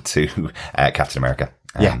to Captain America.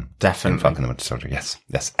 Yeah, definitely. Falcon and the Winter Soldier. Yes.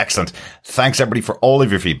 Excellent. Thanks everybody for all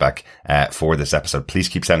of your feedback for this episode. Please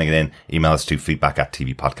keep sending it in. Email us to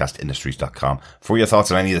feedback@tvpodcastindustries.com for your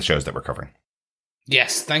thoughts on any of the shows that we're covering.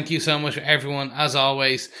 Yes, thank you so much, everyone, as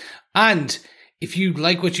always. And if you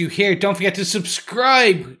like what you hear, don't forget to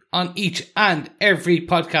subscribe on each and every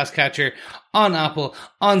podcast catcher, on Apple,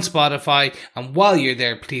 on Spotify. And while you're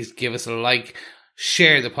there, please give us a like,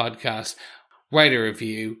 share the podcast, write a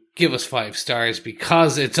review, give us 5 stars,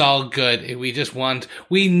 because it's all good. We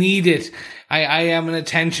need it. I am an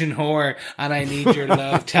attention whore and I need your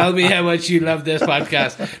love. Tell me how much you love this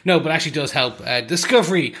podcast. No, but actually does help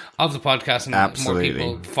discovery of the podcast and Absolutely.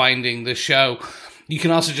 more people finding the show. You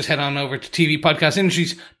can also just head on over to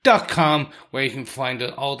tvpodcastindustries.com where you can find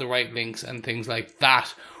all the right links and things like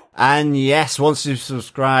that. And yes, once you've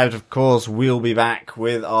subscribed, of course, we'll be back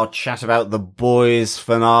with our chat about The Boys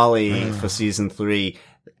finale for season 3,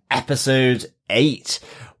 episode 8.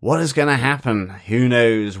 What is going to happen? Who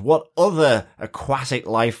knows? What other aquatic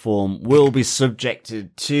life form will be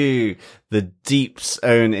subjected to the Deep's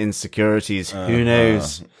own insecurities? Who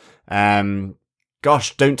knows?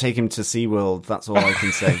 Gosh, don't take him to SeaWorld. That's all I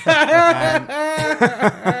can say.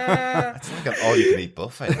 It's like an all-you-can-eat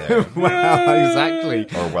buffet there. Well, exactly.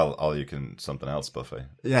 Or, well, all-you-can something else buffet.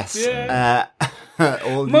 Yes. Yeah.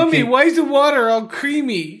 All you Mummy, can- why is the water all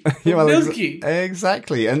creamy? Yeah, well, Milky.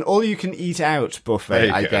 Exactly. And all you can eat out There buffet,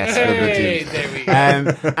 you I go. guess, for the Hey, Deep. there we go.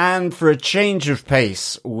 And for a change of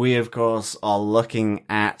pace, we of course are looking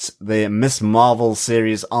at the Miss Marvel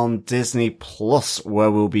series on Disney Plus,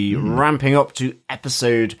 where we'll be ramping up to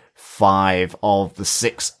episode 5 of the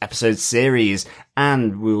 6-episode series,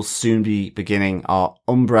 and we'll soon be beginning our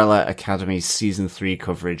Umbrella Academy season 3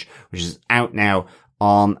 coverage, which is out now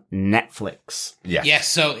on Netflix. Yes,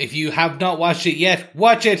 so if you have not watched it yet,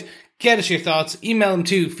 watch it. Get us your thoughts. Email them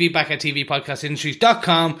to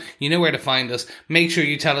feedback@tvpodcastindustries.com. You know where to find us. Make sure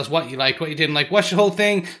you tell us what you liked, what you didn't like. Watch the whole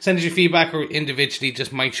thing. Send us your feedback or individually.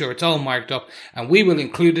 Just make sure it's all marked up and we will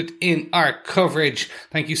include it in our coverage.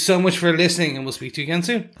 Thank you so much for listening and we'll speak to you again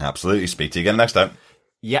soon. Absolutely. Speak to you again next time.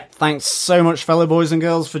 Yep, thanks so much, fellow boys and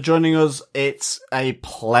girls, for joining us. It's a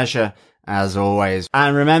pleasure, as always.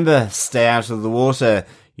 And remember, stay out of the water.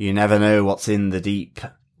 You never know what's in the deep.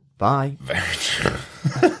 Bye. Very true.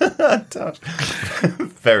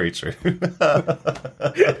 Very true. Sorry.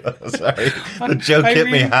 The joke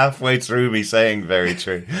hit me halfway through me saying very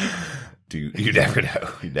true. You never know.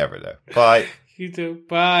 You never know. Bye. You too.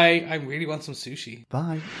 Bye. I really want some sushi.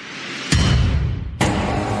 Bye.